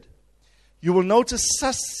severed, you will notice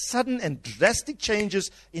sudden and drastic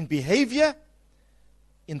changes in behavior,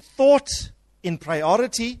 in thought, in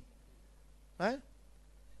priority. Right?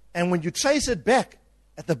 And when you trace it back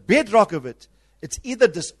at the bedrock of it, it's either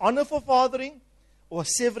dishonor for fathering or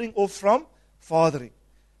severing off from fathering.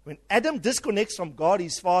 When Adam disconnects from God,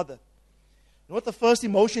 his father, you know what the first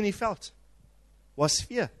emotion he felt? Was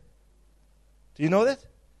fear. Do you know that?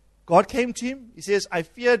 God came to him. He says, I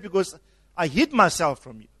feared because I hid myself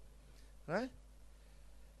from you. Right?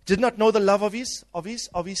 Did not know the love of his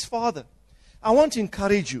father. I want to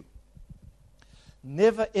encourage you.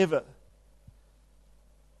 Never ever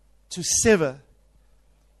to sever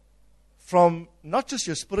from not just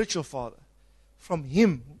your spiritual father, from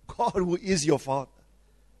him, God who is your father.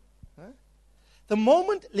 Right? The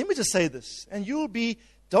moment, let me just say this, and you will be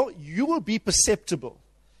perceptible.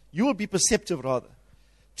 You will be perceptive rather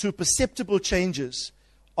to perceptible changes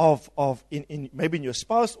of maybe in your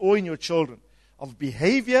spouse or in your children, of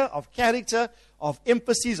behavior, of character, of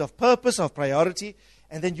emphasis, of purpose, of priority,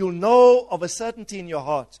 and then you'll know of a certainty in your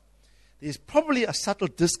heart. There's probably a subtle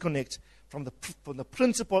disconnect from the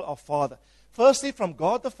principle of father. Firstly, from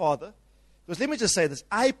God the Father, because let me just say this,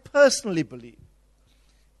 I personally believe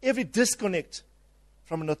every disconnect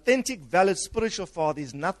from an authentic, valid spiritual father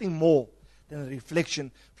is nothing more than a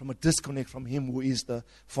reflection from a disconnect from Him who is the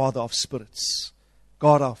Father of spirits.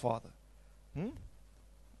 God our Father.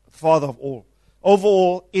 Father of all. Over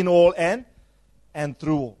all, in all, and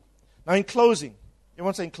through all. Now in closing,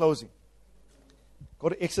 everyone say in closing. Go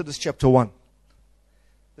to Exodus chapter 1.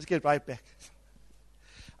 Let's get right back.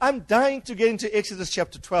 I'm dying to get into Exodus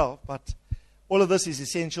chapter 12, but all of this is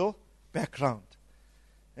essential background.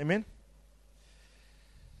 Amen?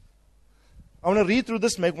 I want to read through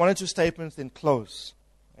this, make one or two statements, then close.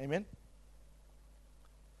 Amen?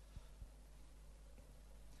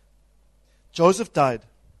 Joseph died.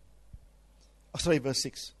 Verse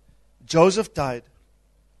 6. Joseph died,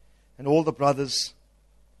 and all the brothers,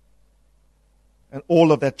 and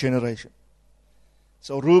all of that generation.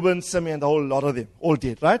 So Reuben, Simeon, the whole lot of them, all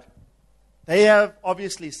dead, right? They have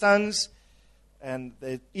obviously sons, and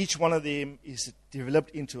each one of them is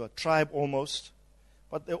developed into a tribe almost.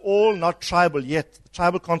 But they're all not tribal yet. The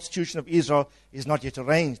tribal constitution of Israel is not yet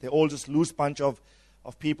arranged. They're all just loose bunch of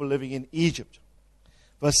people living in Egypt.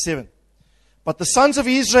 Verse 7. But the sons of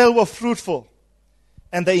Israel were fruitful,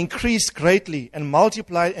 and they increased greatly and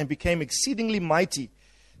multiplied and became exceedingly mighty,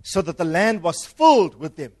 so that the land was filled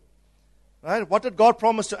with them. Right? What did God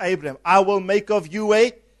promise to Abraham? I will make of you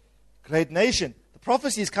a great nation. The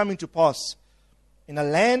prophecy is coming to pass in a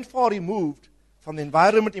land far removed from the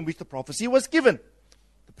environment in which the prophecy was given.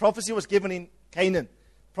 The prophecy was given in Canaan.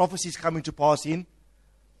 Prophecy is coming to pass in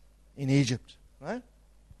Egypt. Right?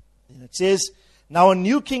 And it says, now a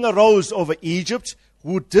new king arose over Egypt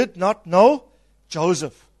who did not know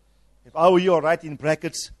Joseph. If I were you, I'll write in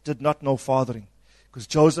brackets, did not know fathering. Because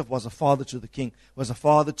Joseph was a father to the king, was a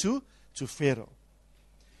father to Pharaoh.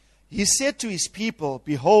 He said to his people,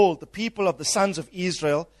 behold, the people of the sons of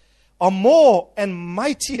Israel are more and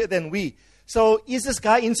mightier than we. So is this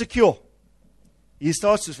guy insecure? He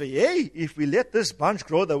starts to say, hey, if we let this bunch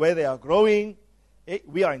grow the way they are growing,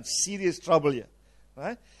 we are in serious trouble here.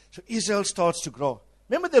 Right? So Israel starts to grow.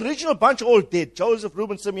 Remember, the original bunch are all dead. Joseph,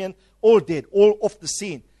 Reuben, Simeon, all dead, all off the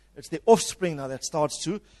scene. It's the offspring now that starts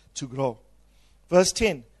to grow. Verse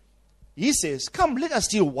 10, he says, come, let us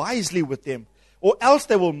deal wisely with them, or else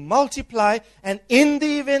they will multiply, and in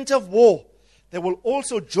the event of war, they will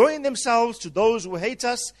also join themselves to those who hate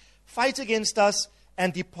us, fight against us,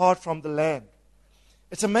 and depart from the land.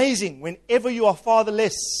 It's amazing, whenever you are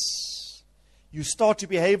fatherless, you start to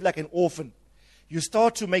behave like an orphan. You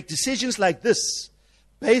start to make decisions like this,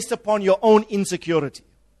 based upon your own insecurity.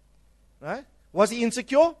 Right? Was he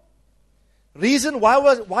insecure? Reason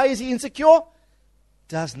why is he insecure?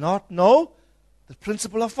 Does not know the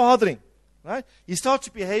principle of fathering. Right? He starts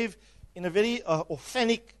to behave in a very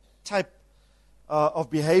orphanic type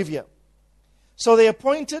of behavior. So they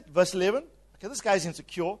appointed, verse 11, okay, this guy's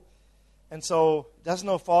insecure, and so doesn't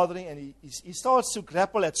know fathering, and he starts to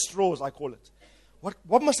grapple at straws, I call it.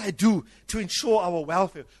 What must I do to ensure our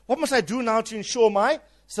welfare? What must I do now to ensure my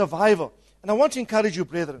survival? And I want to encourage you,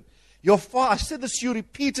 brethren. I said this to you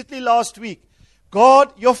repeatedly last week.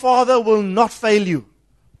 God, your Father, will not fail you.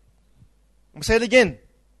 I'm going to say it again.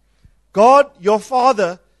 God, your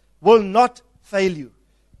Father, will not fail you.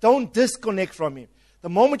 Don't disconnect from Him. The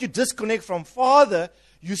moment you disconnect from Father,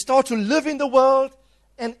 you start to live in the world,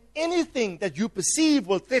 and anything that you perceive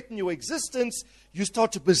will threaten your existence, you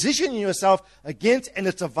start to position yourself against, and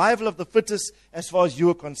it's survival of the fittest as far as you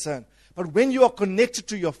are concerned. But when you are connected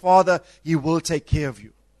to your Father, He will take care of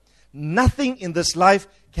you. Nothing in this life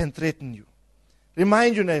can threaten you.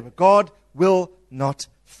 Remind your neighbor, God will not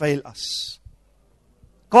fail us.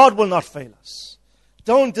 God will not fail us.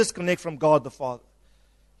 Don't disconnect from God the Father.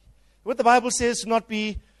 What the Bible says to not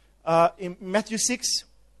be in Matthew 6.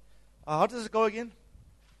 How does it go again?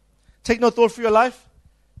 Take no thought for your life,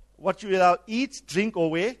 what you will eat, drink, or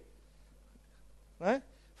wear. Right?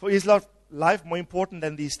 For is life more important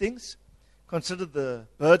than these things? Consider the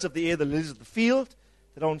birds of the air, the lilies of the field.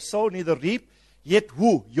 They don't sow, neither reap. Yet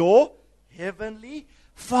who? Your heavenly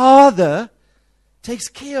Father takes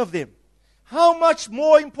care of them. How much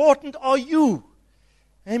more important are you?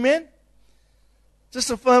 Amen? Just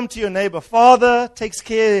affirm to your neighbor, Father takes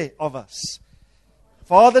care of us.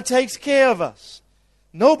 Father takes care of us.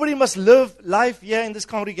 Nobody must live life here in this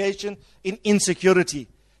congregation in insecurity.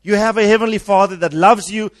 You have a heavenly Father that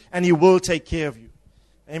loves you, and He will take care of you.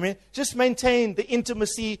 Amen? Just maintain the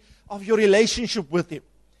intimacy of your relationship with Him.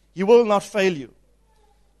 He will not fail you.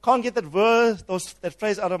 Can't get that verse, that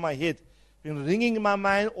phrase out of my head. Been ringing in my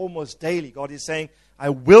mind almost daily. God is saying, I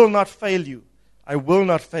will not fail you. I will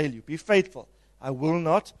not fail you. Be faithful. I will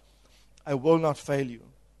not fail you.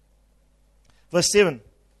 Verse 11.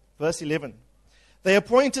 They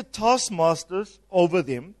appointed taskmasters over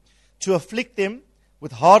them to afflict them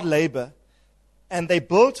with hard labor, And they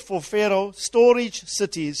built for Pharaoh storage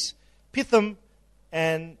cities, Pithom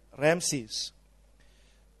and Ramses.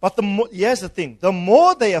 But here's the thing. The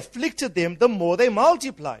more they afflicted them, the more they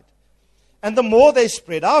multiplied. And the more they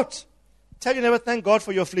spread out. Tell you never thank God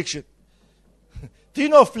for your affliction. Do you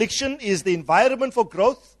know affliction is the environment for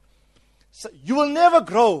growth? So you will never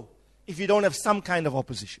grow if you don't have some kind of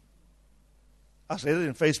opposition. I read it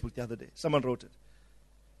in Facebook the other day. Someone wrote it.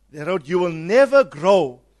 They wrote, you will never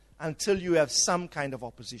grow until you have some kind of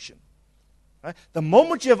opposition. Right? The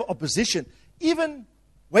moment you have opposition, even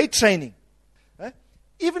weight training, right?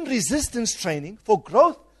 Even resistance training, for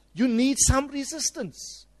growth, you need some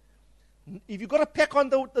resistance. If you've got to pack on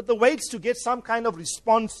the weights to get some kind of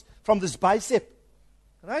response from this bicep,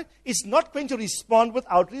 right? It's not going to respond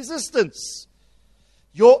without resistance.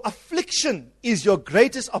 Your affliction is your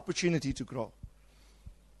greatest opportunity to grow.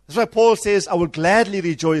 That's why Paul says, I will gladly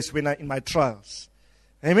rejoice in my trials.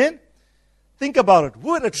 Amen? Think about it.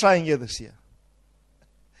 Who had a trying year this year?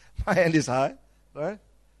 My hand is high, right?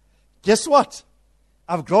 Guess what?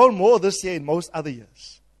 I've grown more this year than most other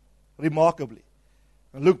years. Remarkably.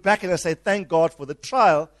 I look back and I say, thank God for the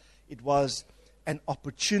trial. It was an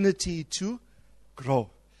opportunity to grow.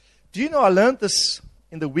 Do you know, I learned this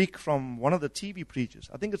in the week from one of the TV preachers.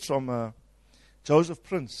 I think it's from Joseph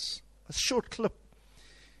Prince. A short clip.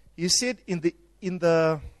 He said in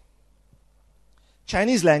the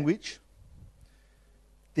Chinese language,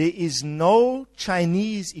 there is no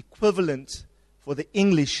Chinese equivalent for the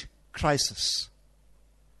English crisis.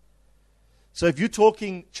 So if you're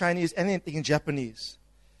talking Chinese, anything in Japanese,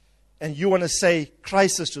 and you want to say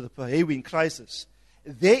crisis to the people, in crisis,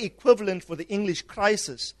 their equivalent for the English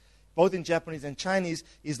crisis, both in Japanese and Chinese,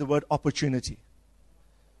 is the word opportunity.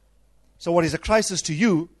 So what is a crisis to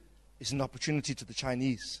you is an opportunity to the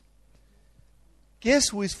Chinese. Guess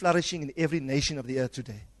who is flourishing in every nation of the earth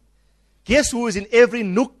today? Guess who is in every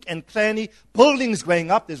nook and cranny? Buildings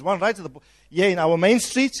going up. There's one right at in our main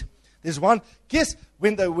street. There's one. Guess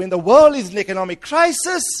when the world is in economic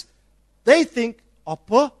crisis, they think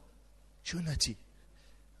opportunity.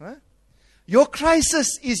 Right? Your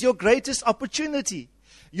crisis is your greatest opportunity.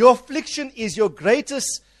 Your affliction is your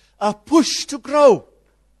greatest push to grow.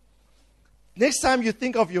 Next time you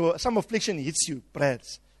think of some affliction hits you,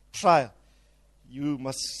 Brad's trial, you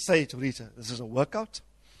must say to Rita, this is a workout,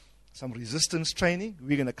 some resistance training.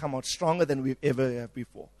 We're going to come out stronger than we've ever have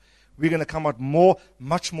before. We're going to come out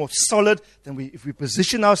much more solid than if we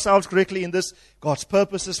position ourselves correctly in this. God's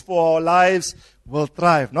purposes for our lives will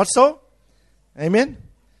thrive. Not so? Amen?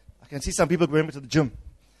 I can see some people going to the gym.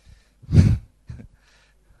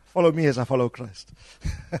 Follow me as I follow Christ.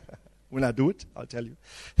 When I do it, I'll tell you.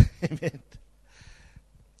 Amen.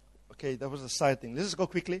 Okay, that was a side thing. Let's just go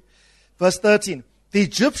quickly. Verse 13. The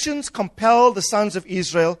Egyptians compelled the sons of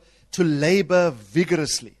Israel to labor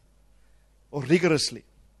vigorously or rigorously.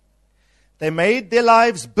 They made their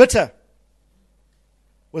lives bitter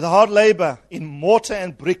with hard labor in mortar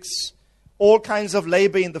and bricks, all kinds of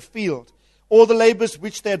labor in the field, all the labors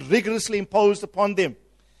which they had rigorously imposed upon them.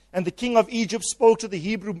 And the king of Egypt spoke to the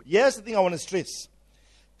Hebrew. Here's the thing I want to stress.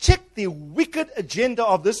 Check the wicked agenda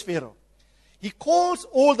of this Pharaoh. He calls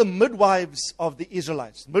all the midwives of the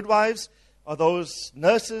Israelites. Midwives are those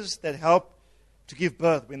nurses that help to give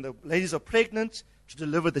birth. When the ladies are pregnant, to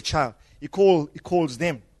deliver the child. He calls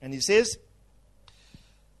them. And he says,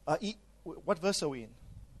 what verse are we in?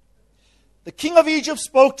 The king of Egypt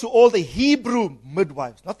spoke to all the Hebrew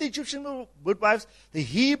midwives. Not the Egyptian midwives, the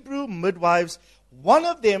Hebrew midwives. One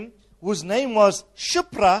of them, whose name was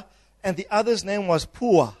Shipra, and the other's name was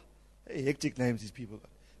Pua. Hey, hectic names these people got.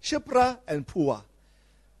 Shipra and Pua.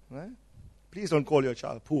 Right? Please don't call your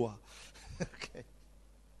child Pua. Okay.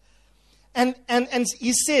 And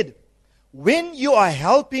he said, when you are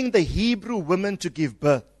helping the Hebrew women to give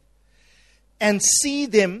birth and see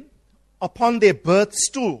them upon their birth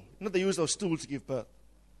stool, you know, they use those stools to give birth.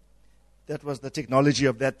 That was the technology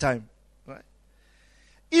of that time. Right?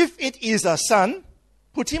 If it is a son,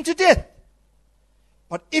 put him to death.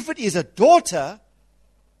 But if it is a daughter,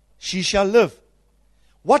 she shall live.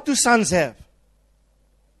 What do sons have?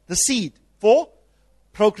 The seed for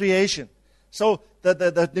procreation. So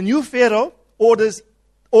the new Pharaoh orders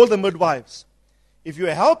all the midwives. If you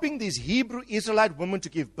are helping these Hebrew Israelite women to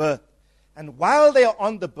give birth, and while they are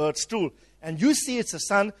on the birth stool, and you see it's a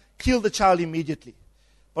son, kill the child immediately.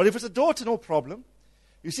 But if it's a daughter, no problem.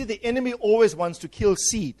 You see, the enemy always wants to kill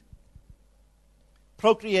seed.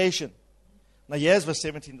 Procreation. Now here's verse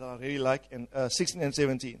 17 that I really like, and 16 and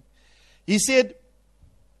 17. He said,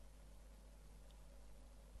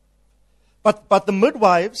 but the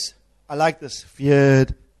midwives, I like this,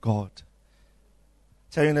 feared God.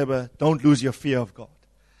 Tell your neighbor, don't lose your fear of God.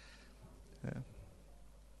 Yeah.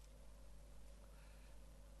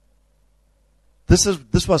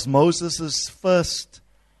 This was Moses' first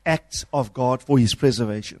act of God for his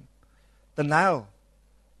preservation. The Nile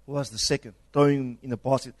was the second, throwing in a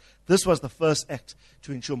basket. This was the first act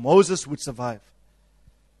to ensure Moses would survive.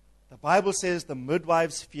 The Bible says the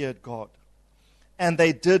midwives feared God. And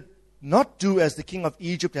they did not do as the king of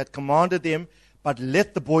Egypt had commanded them, but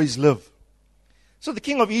let the boys live. So the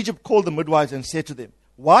king of Egypt called the midwives and said to them,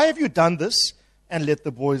 why have you done this and let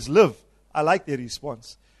the boys live? I like their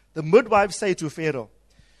response. The midwives say to Pharaoh,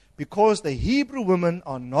 because the Hebrew women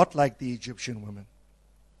are not like the Egyptian women.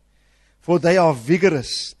 For they are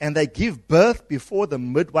vigorous and they give birth before the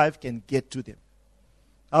midwife can get to them.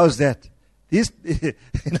 How's that? These, if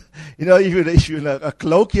you're a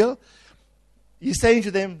colloquial, he's saying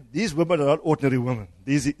to them, these women are not ordinary women,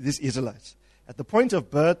 these Israelites. At the point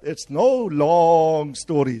of birth, it's no long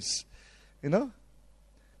stories. The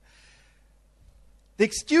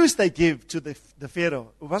excuse they give to the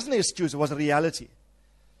Pharaoh, it wasn't an excuse, it was a reality.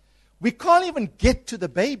 We can't even get to the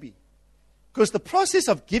baby. Because the process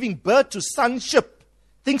of giving birth to sonship,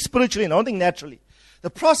 think spiritually and don't think naturally. The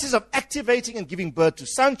process of activating and giving birth to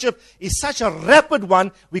sonship is such a rapid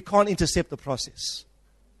one, we can't intercept the process.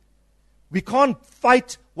 We can't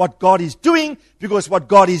fight what God is doing, because what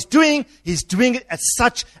God is doing, He's doing it at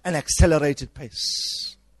such an accelerated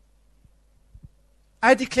pace.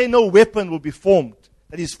 I declare no weapon will be formed,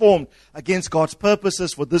 that is formed against God's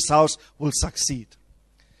purposes for this house will succeed.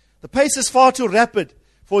 The pace is far too rapid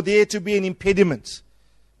for there to be an impediment,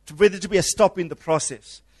 for there to be a stop in the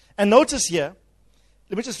process. And notice here,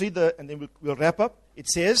 let me just read and then we'll wrap up. It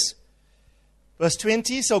says, verse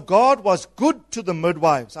 20, so God was good to the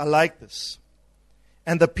midwives. I like this.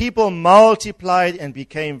 And the people multiplied and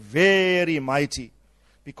became very mighty,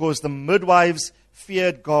 because the midwives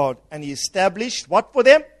feared God, and He established what for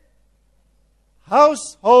them?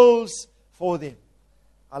 Households for them.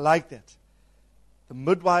 I like that. The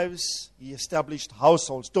midwives, He established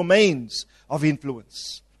households, domains of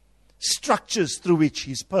influence, structures through which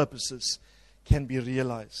His purposes can be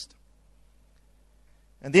realized.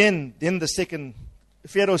 And then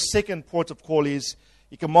Pharaoh's second port of call is,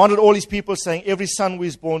 he commanded all his people, saying, every son who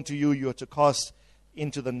is born to you, you are to cast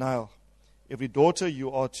into the Nile. Every daughter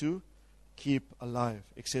you are to keep alive,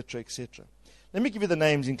 etc., etc. Let me give you the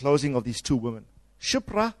names in closing of these two women,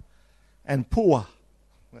 Shiphrah and Puah.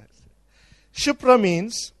 Shiphrah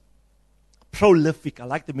means prolific. I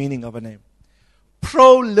like the meaning of a name.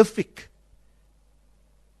 Prolific.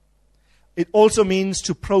 It also means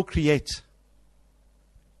to procreate.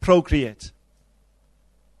 Procreate.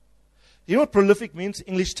 You know what prolific means?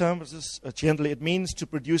 English term, generally, it means to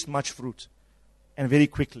produce much fruit and very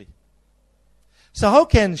quickly. So how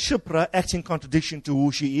can Shiphrah act in contradiction to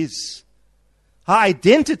who she is? Her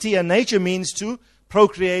identity and nature means to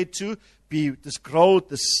procreate, to be this growth,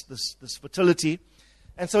 this fertility.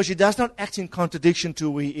 And so she does not act in contradiction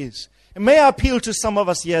to who he is. And may I appeal to some of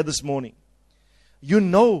us here this morning. You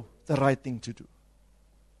know the right thing to do.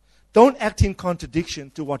 Don't act in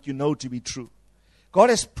contradiction to what you know to be true. God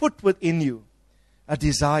has put within you a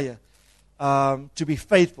desire to be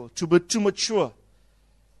faithful, to mature.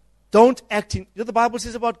 Don't act in... You know what the Bible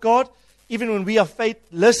says about God? Even when we are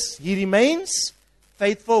faithless, He remains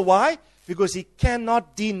faithful. Why? Because He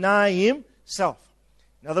cannot deny Himself.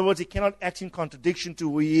 In other words, He cannot act in contradiction to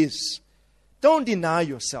who He is. Don't deny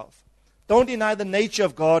yourself. Don't deny the nature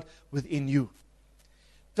of God within you.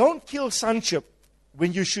 Don't kill sonship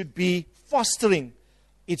when you should be fostering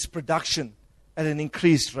its production at an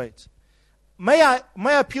increased rate. May I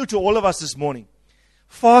appeal to all of us this morning.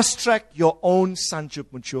 Fast track your own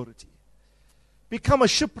sonship maturity. Become a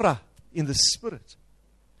Shiphrah in the Spirit.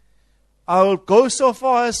 I will go so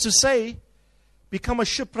far as to say, become a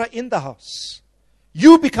Shiphrah in the house.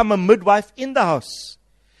 You become a midwife in the house.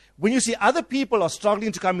 When you see other people are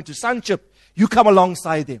struggling to come into sonship, you come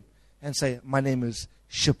alongside them and say, my name is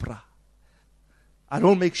Shiphrah. I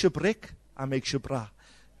don't make shipwreck, I make Shiphrah.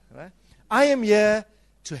 Right? I am here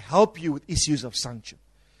to help you with issues of sonship.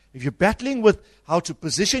 If you're battling with how to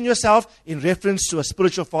position yourself in reference to a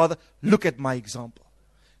spiritual father, look at my example.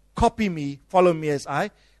 Copy me, follow me as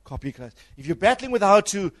I copy Christ. If you're battling with how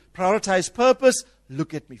to prioritize purpose,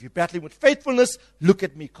 look at me. If you're battling with faithfulness, look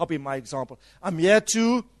at me, copy my example. I'm here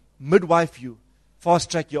to midwife you, fast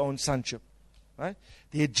track your own sonship. Right?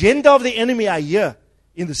 The agenda of the enemy I hear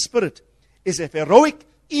in the spirit is a heroic,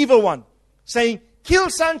 evil one, saying, kill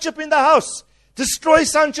sonship in the house, destroy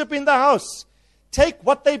sonship in the house. Take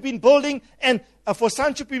what they've been building, and for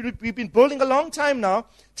sonship we've been building a long time now.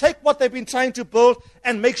 Take what they've been trying to build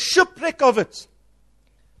and make shipwreck of it.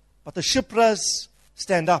 But the Shipras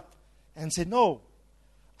stand up and say, no,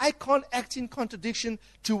 I can't act in contradiction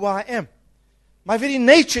to who I am. My very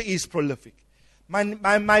nature is prolific. My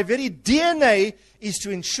very DNA is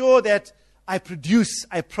to ensure that I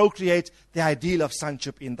procreate the ideal of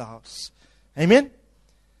sonship in the house. Amen?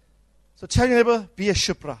 So tell your neighbor, be a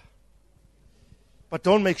Shipra. But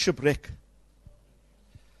don't make shipwreck.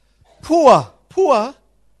 Poor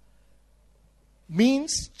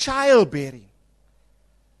means childbearing.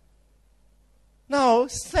 Now,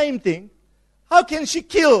 same thing. How can she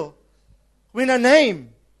kill when her name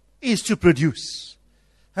is to produce?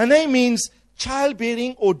 Her name means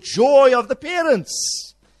childbearing or joy of the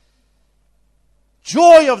parents.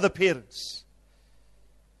 Joy of the parents.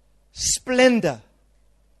 Splendor.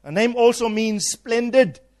 Her name also means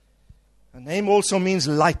splendid. Her name also means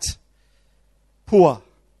light. Poor.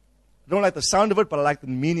 I don't like the sound of it, but I like the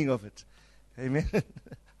meaning of it. Amen.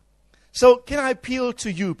 So, can I appeal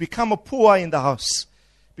to you? Become a poor in the house.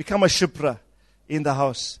 Become a Shipra in the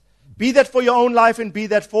house. Be that for your own life and be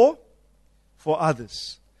that for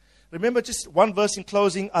others. Remember just one verse in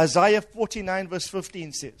closing. Isaiah 49 verse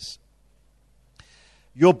 15 says,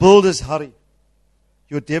 your builders hurry.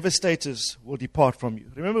 Your devastators will depart from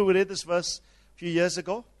you. Remember we read this verse a few years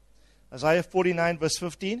ago? Isaiah 49 verse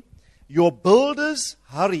 15. Your builders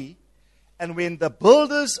hurry. And when the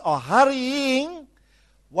builders are hurrying,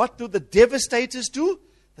 what do the devastators do?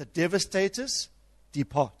 The devastators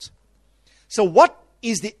depart. So what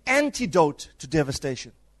is the antidote to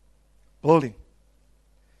devastation? Building.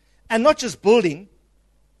 And not just building.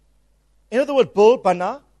 You know the word build,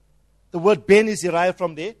 bana? The word ben is derived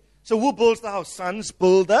from there. So who builds the house? Sons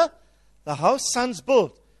build the house. Sons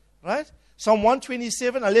build. Right? Psalm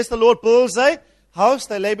 127, unless the Lord builds a house,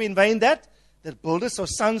 they labor in vain that builders. So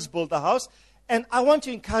sons build the house. And I want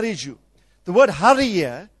to encourage you. The word hurry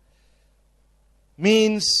here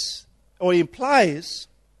means or implies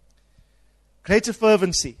greater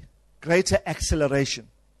fervency, greater acceleration.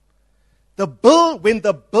 When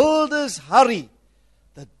the builders hurry,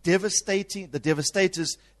 the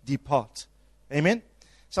devastators depart. Amen?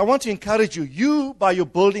 So I want to encourage you. You, by your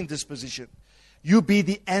building disposition, you be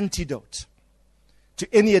the antidote to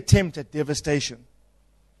any attempt at devastation.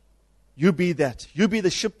 You be that. You be the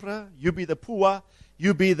Shipra. You be the Pua.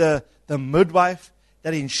 You be the midwife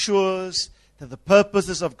that ensures that the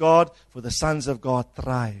purposes of God for the sons of God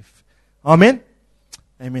thrive. Amen?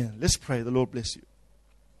 Amen. Let's pray. The Lord bless you.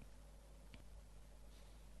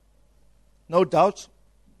 No doubt,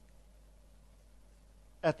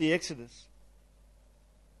 at the Exodus,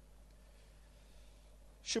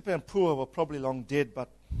 Shipra and Pua were probably long dead, but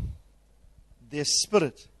their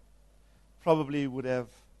spirit probably would have.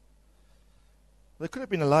 They could have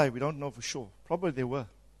been alive. We don't know for sure. Probably they were.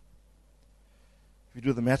 If you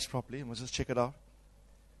do the maths properly, we'll just check it out.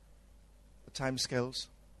 The time scales.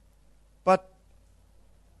 But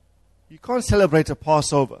you can't celebrate a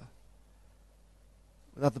Passover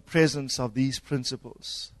without the presence of these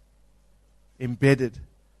principles embedded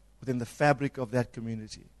within the fabric of that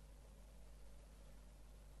community.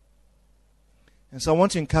 And so I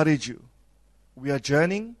want to encourage you. We are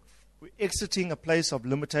journeying, we're exiting a place of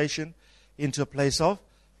limitation into a place of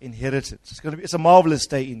inheritance. It's a marvelous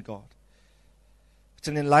day in God. It's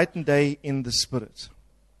an enlightened day in the Spirit.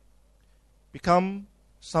 Become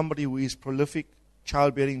somebody who is prolific,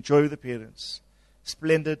 childbearing, joy of the parents,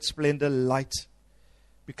 splendid, splendor, light.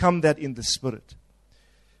 Become that in the Spirit.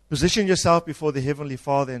 Position yourself before the Heavenly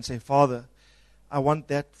Father and say, Father, I want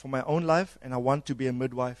that for my own life, and I want to be a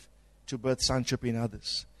midwife to birth sonship in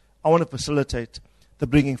others. I want to facilitate the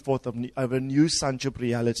bringing forth of a new sonship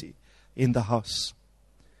reality in the house.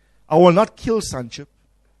 I will not kill sonship.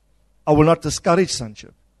 I will not discourage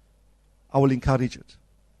sonship. I will encourage it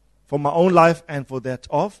for my own life and for that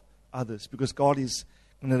of others, because God is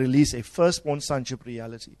going to release a firstborn sonship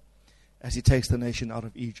reality as He takes the nation out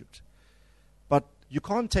of Egypt. But you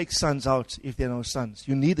can't take sons out if there are no sons.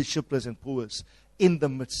 You need the Shipras and Puas in the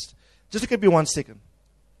midst. Just look at me 1 second.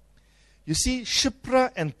 You see,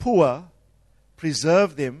 Shipra and Pua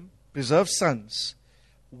preserve sons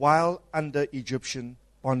while under Egyptian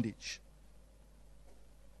bondage.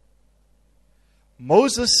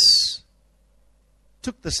 Moses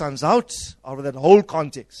took the sons out of that whole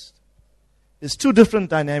context. There's two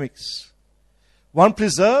different dynamics. One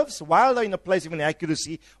preserves, while they're in a place of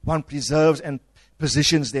inaccuracy, one preserves and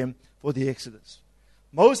positions them for the Exodus.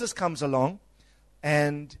 Moses comes along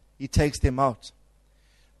and he takes them out.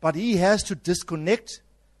 But he has to disconnect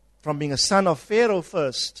from being a son of Pharaoh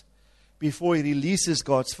first before he releases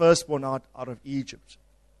God's firstborn out of Egypt.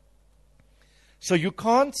 So you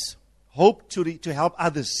can't hope to help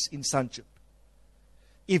others in sonship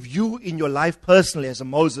if you in your life personally as a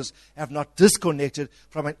Moses have not disconnected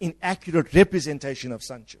from an inaccurate representation of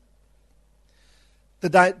sonship.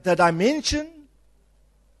 The dimension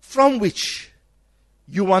from which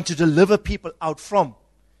you want to deliver people out from,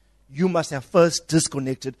 you must have first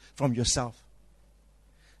disconnected from yourself.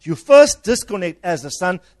 You first disconnect as a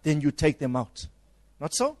son, then you take them out.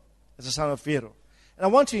 Not so? As a son of Pharaoh. And I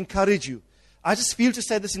want to encourage you. I just feel to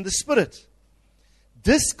say this in the Spirit.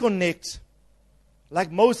 Disconnect,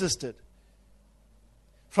 like Moses did,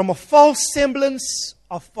 from a false semblance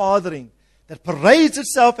of fathering that parades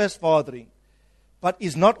itself as fathering, but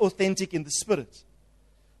is not authentic in the Spirit.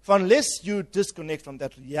 For unless you disconnect from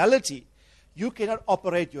that reality, you cannot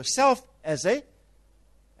operate yourself as a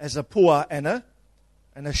Pua and a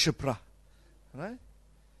Shipra. Right?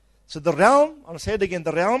 So the realm, I'll say it again,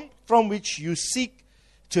 the realm from which you seek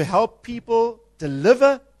to help people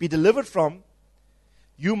be delivered from,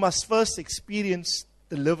 you must first experience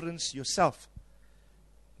deliverance yourself.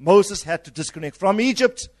 Moses had to disconnect from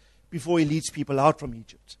Egypt before he leads people out from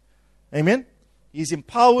Egypt. Amen? He's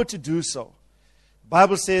empowered to do so. The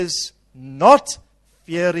Bible says, not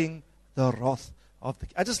fearing the wrath of the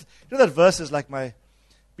king. That verse is like been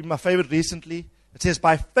my favorite recently. It says,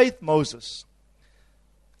 by faith Moses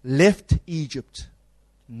left Egypt,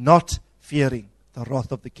 not fearing the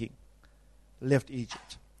wrath of the king. Left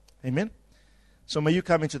Egypt. Amen? So may you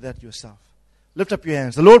come into that yourself. Lift up your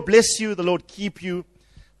hands. The Lord bless you. The Lord keep you.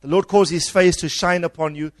 The Lord cause His face to shine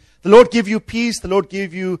upon you. The Lord give you peace. The Lord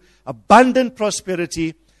give you abundant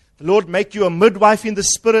prosperity. The Lord make you a midwife in the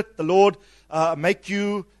Spirit. The Lord make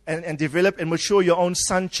you and develop and mature your own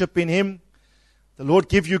sonship in Him. The Lord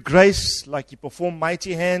give you grace like He performed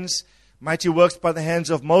mighty works by the hands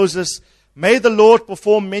of Moses. May the Lord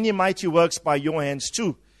perform many mighty works by your hands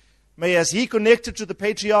too. May as He connected to the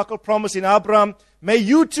patriarchal promise in Abraham, may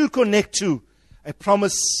you too connect to a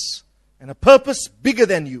promise and a purpose bigger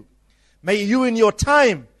than you. May you in your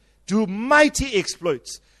time do mighty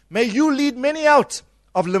exploits. May you lead many out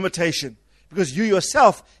of limitation because you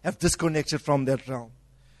yourself have disconnected from that realm.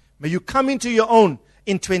 May you come into your own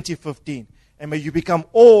in 2015 and may you become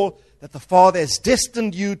all that the Father has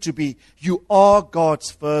destined you to be. You are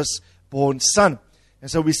God's firstborn son. And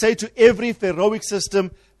so we say to every Pharaohic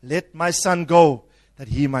system, let my son go that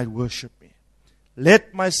he might worship me.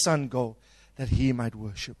 Let my son go that he might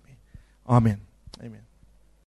worship me. Amen. Amen.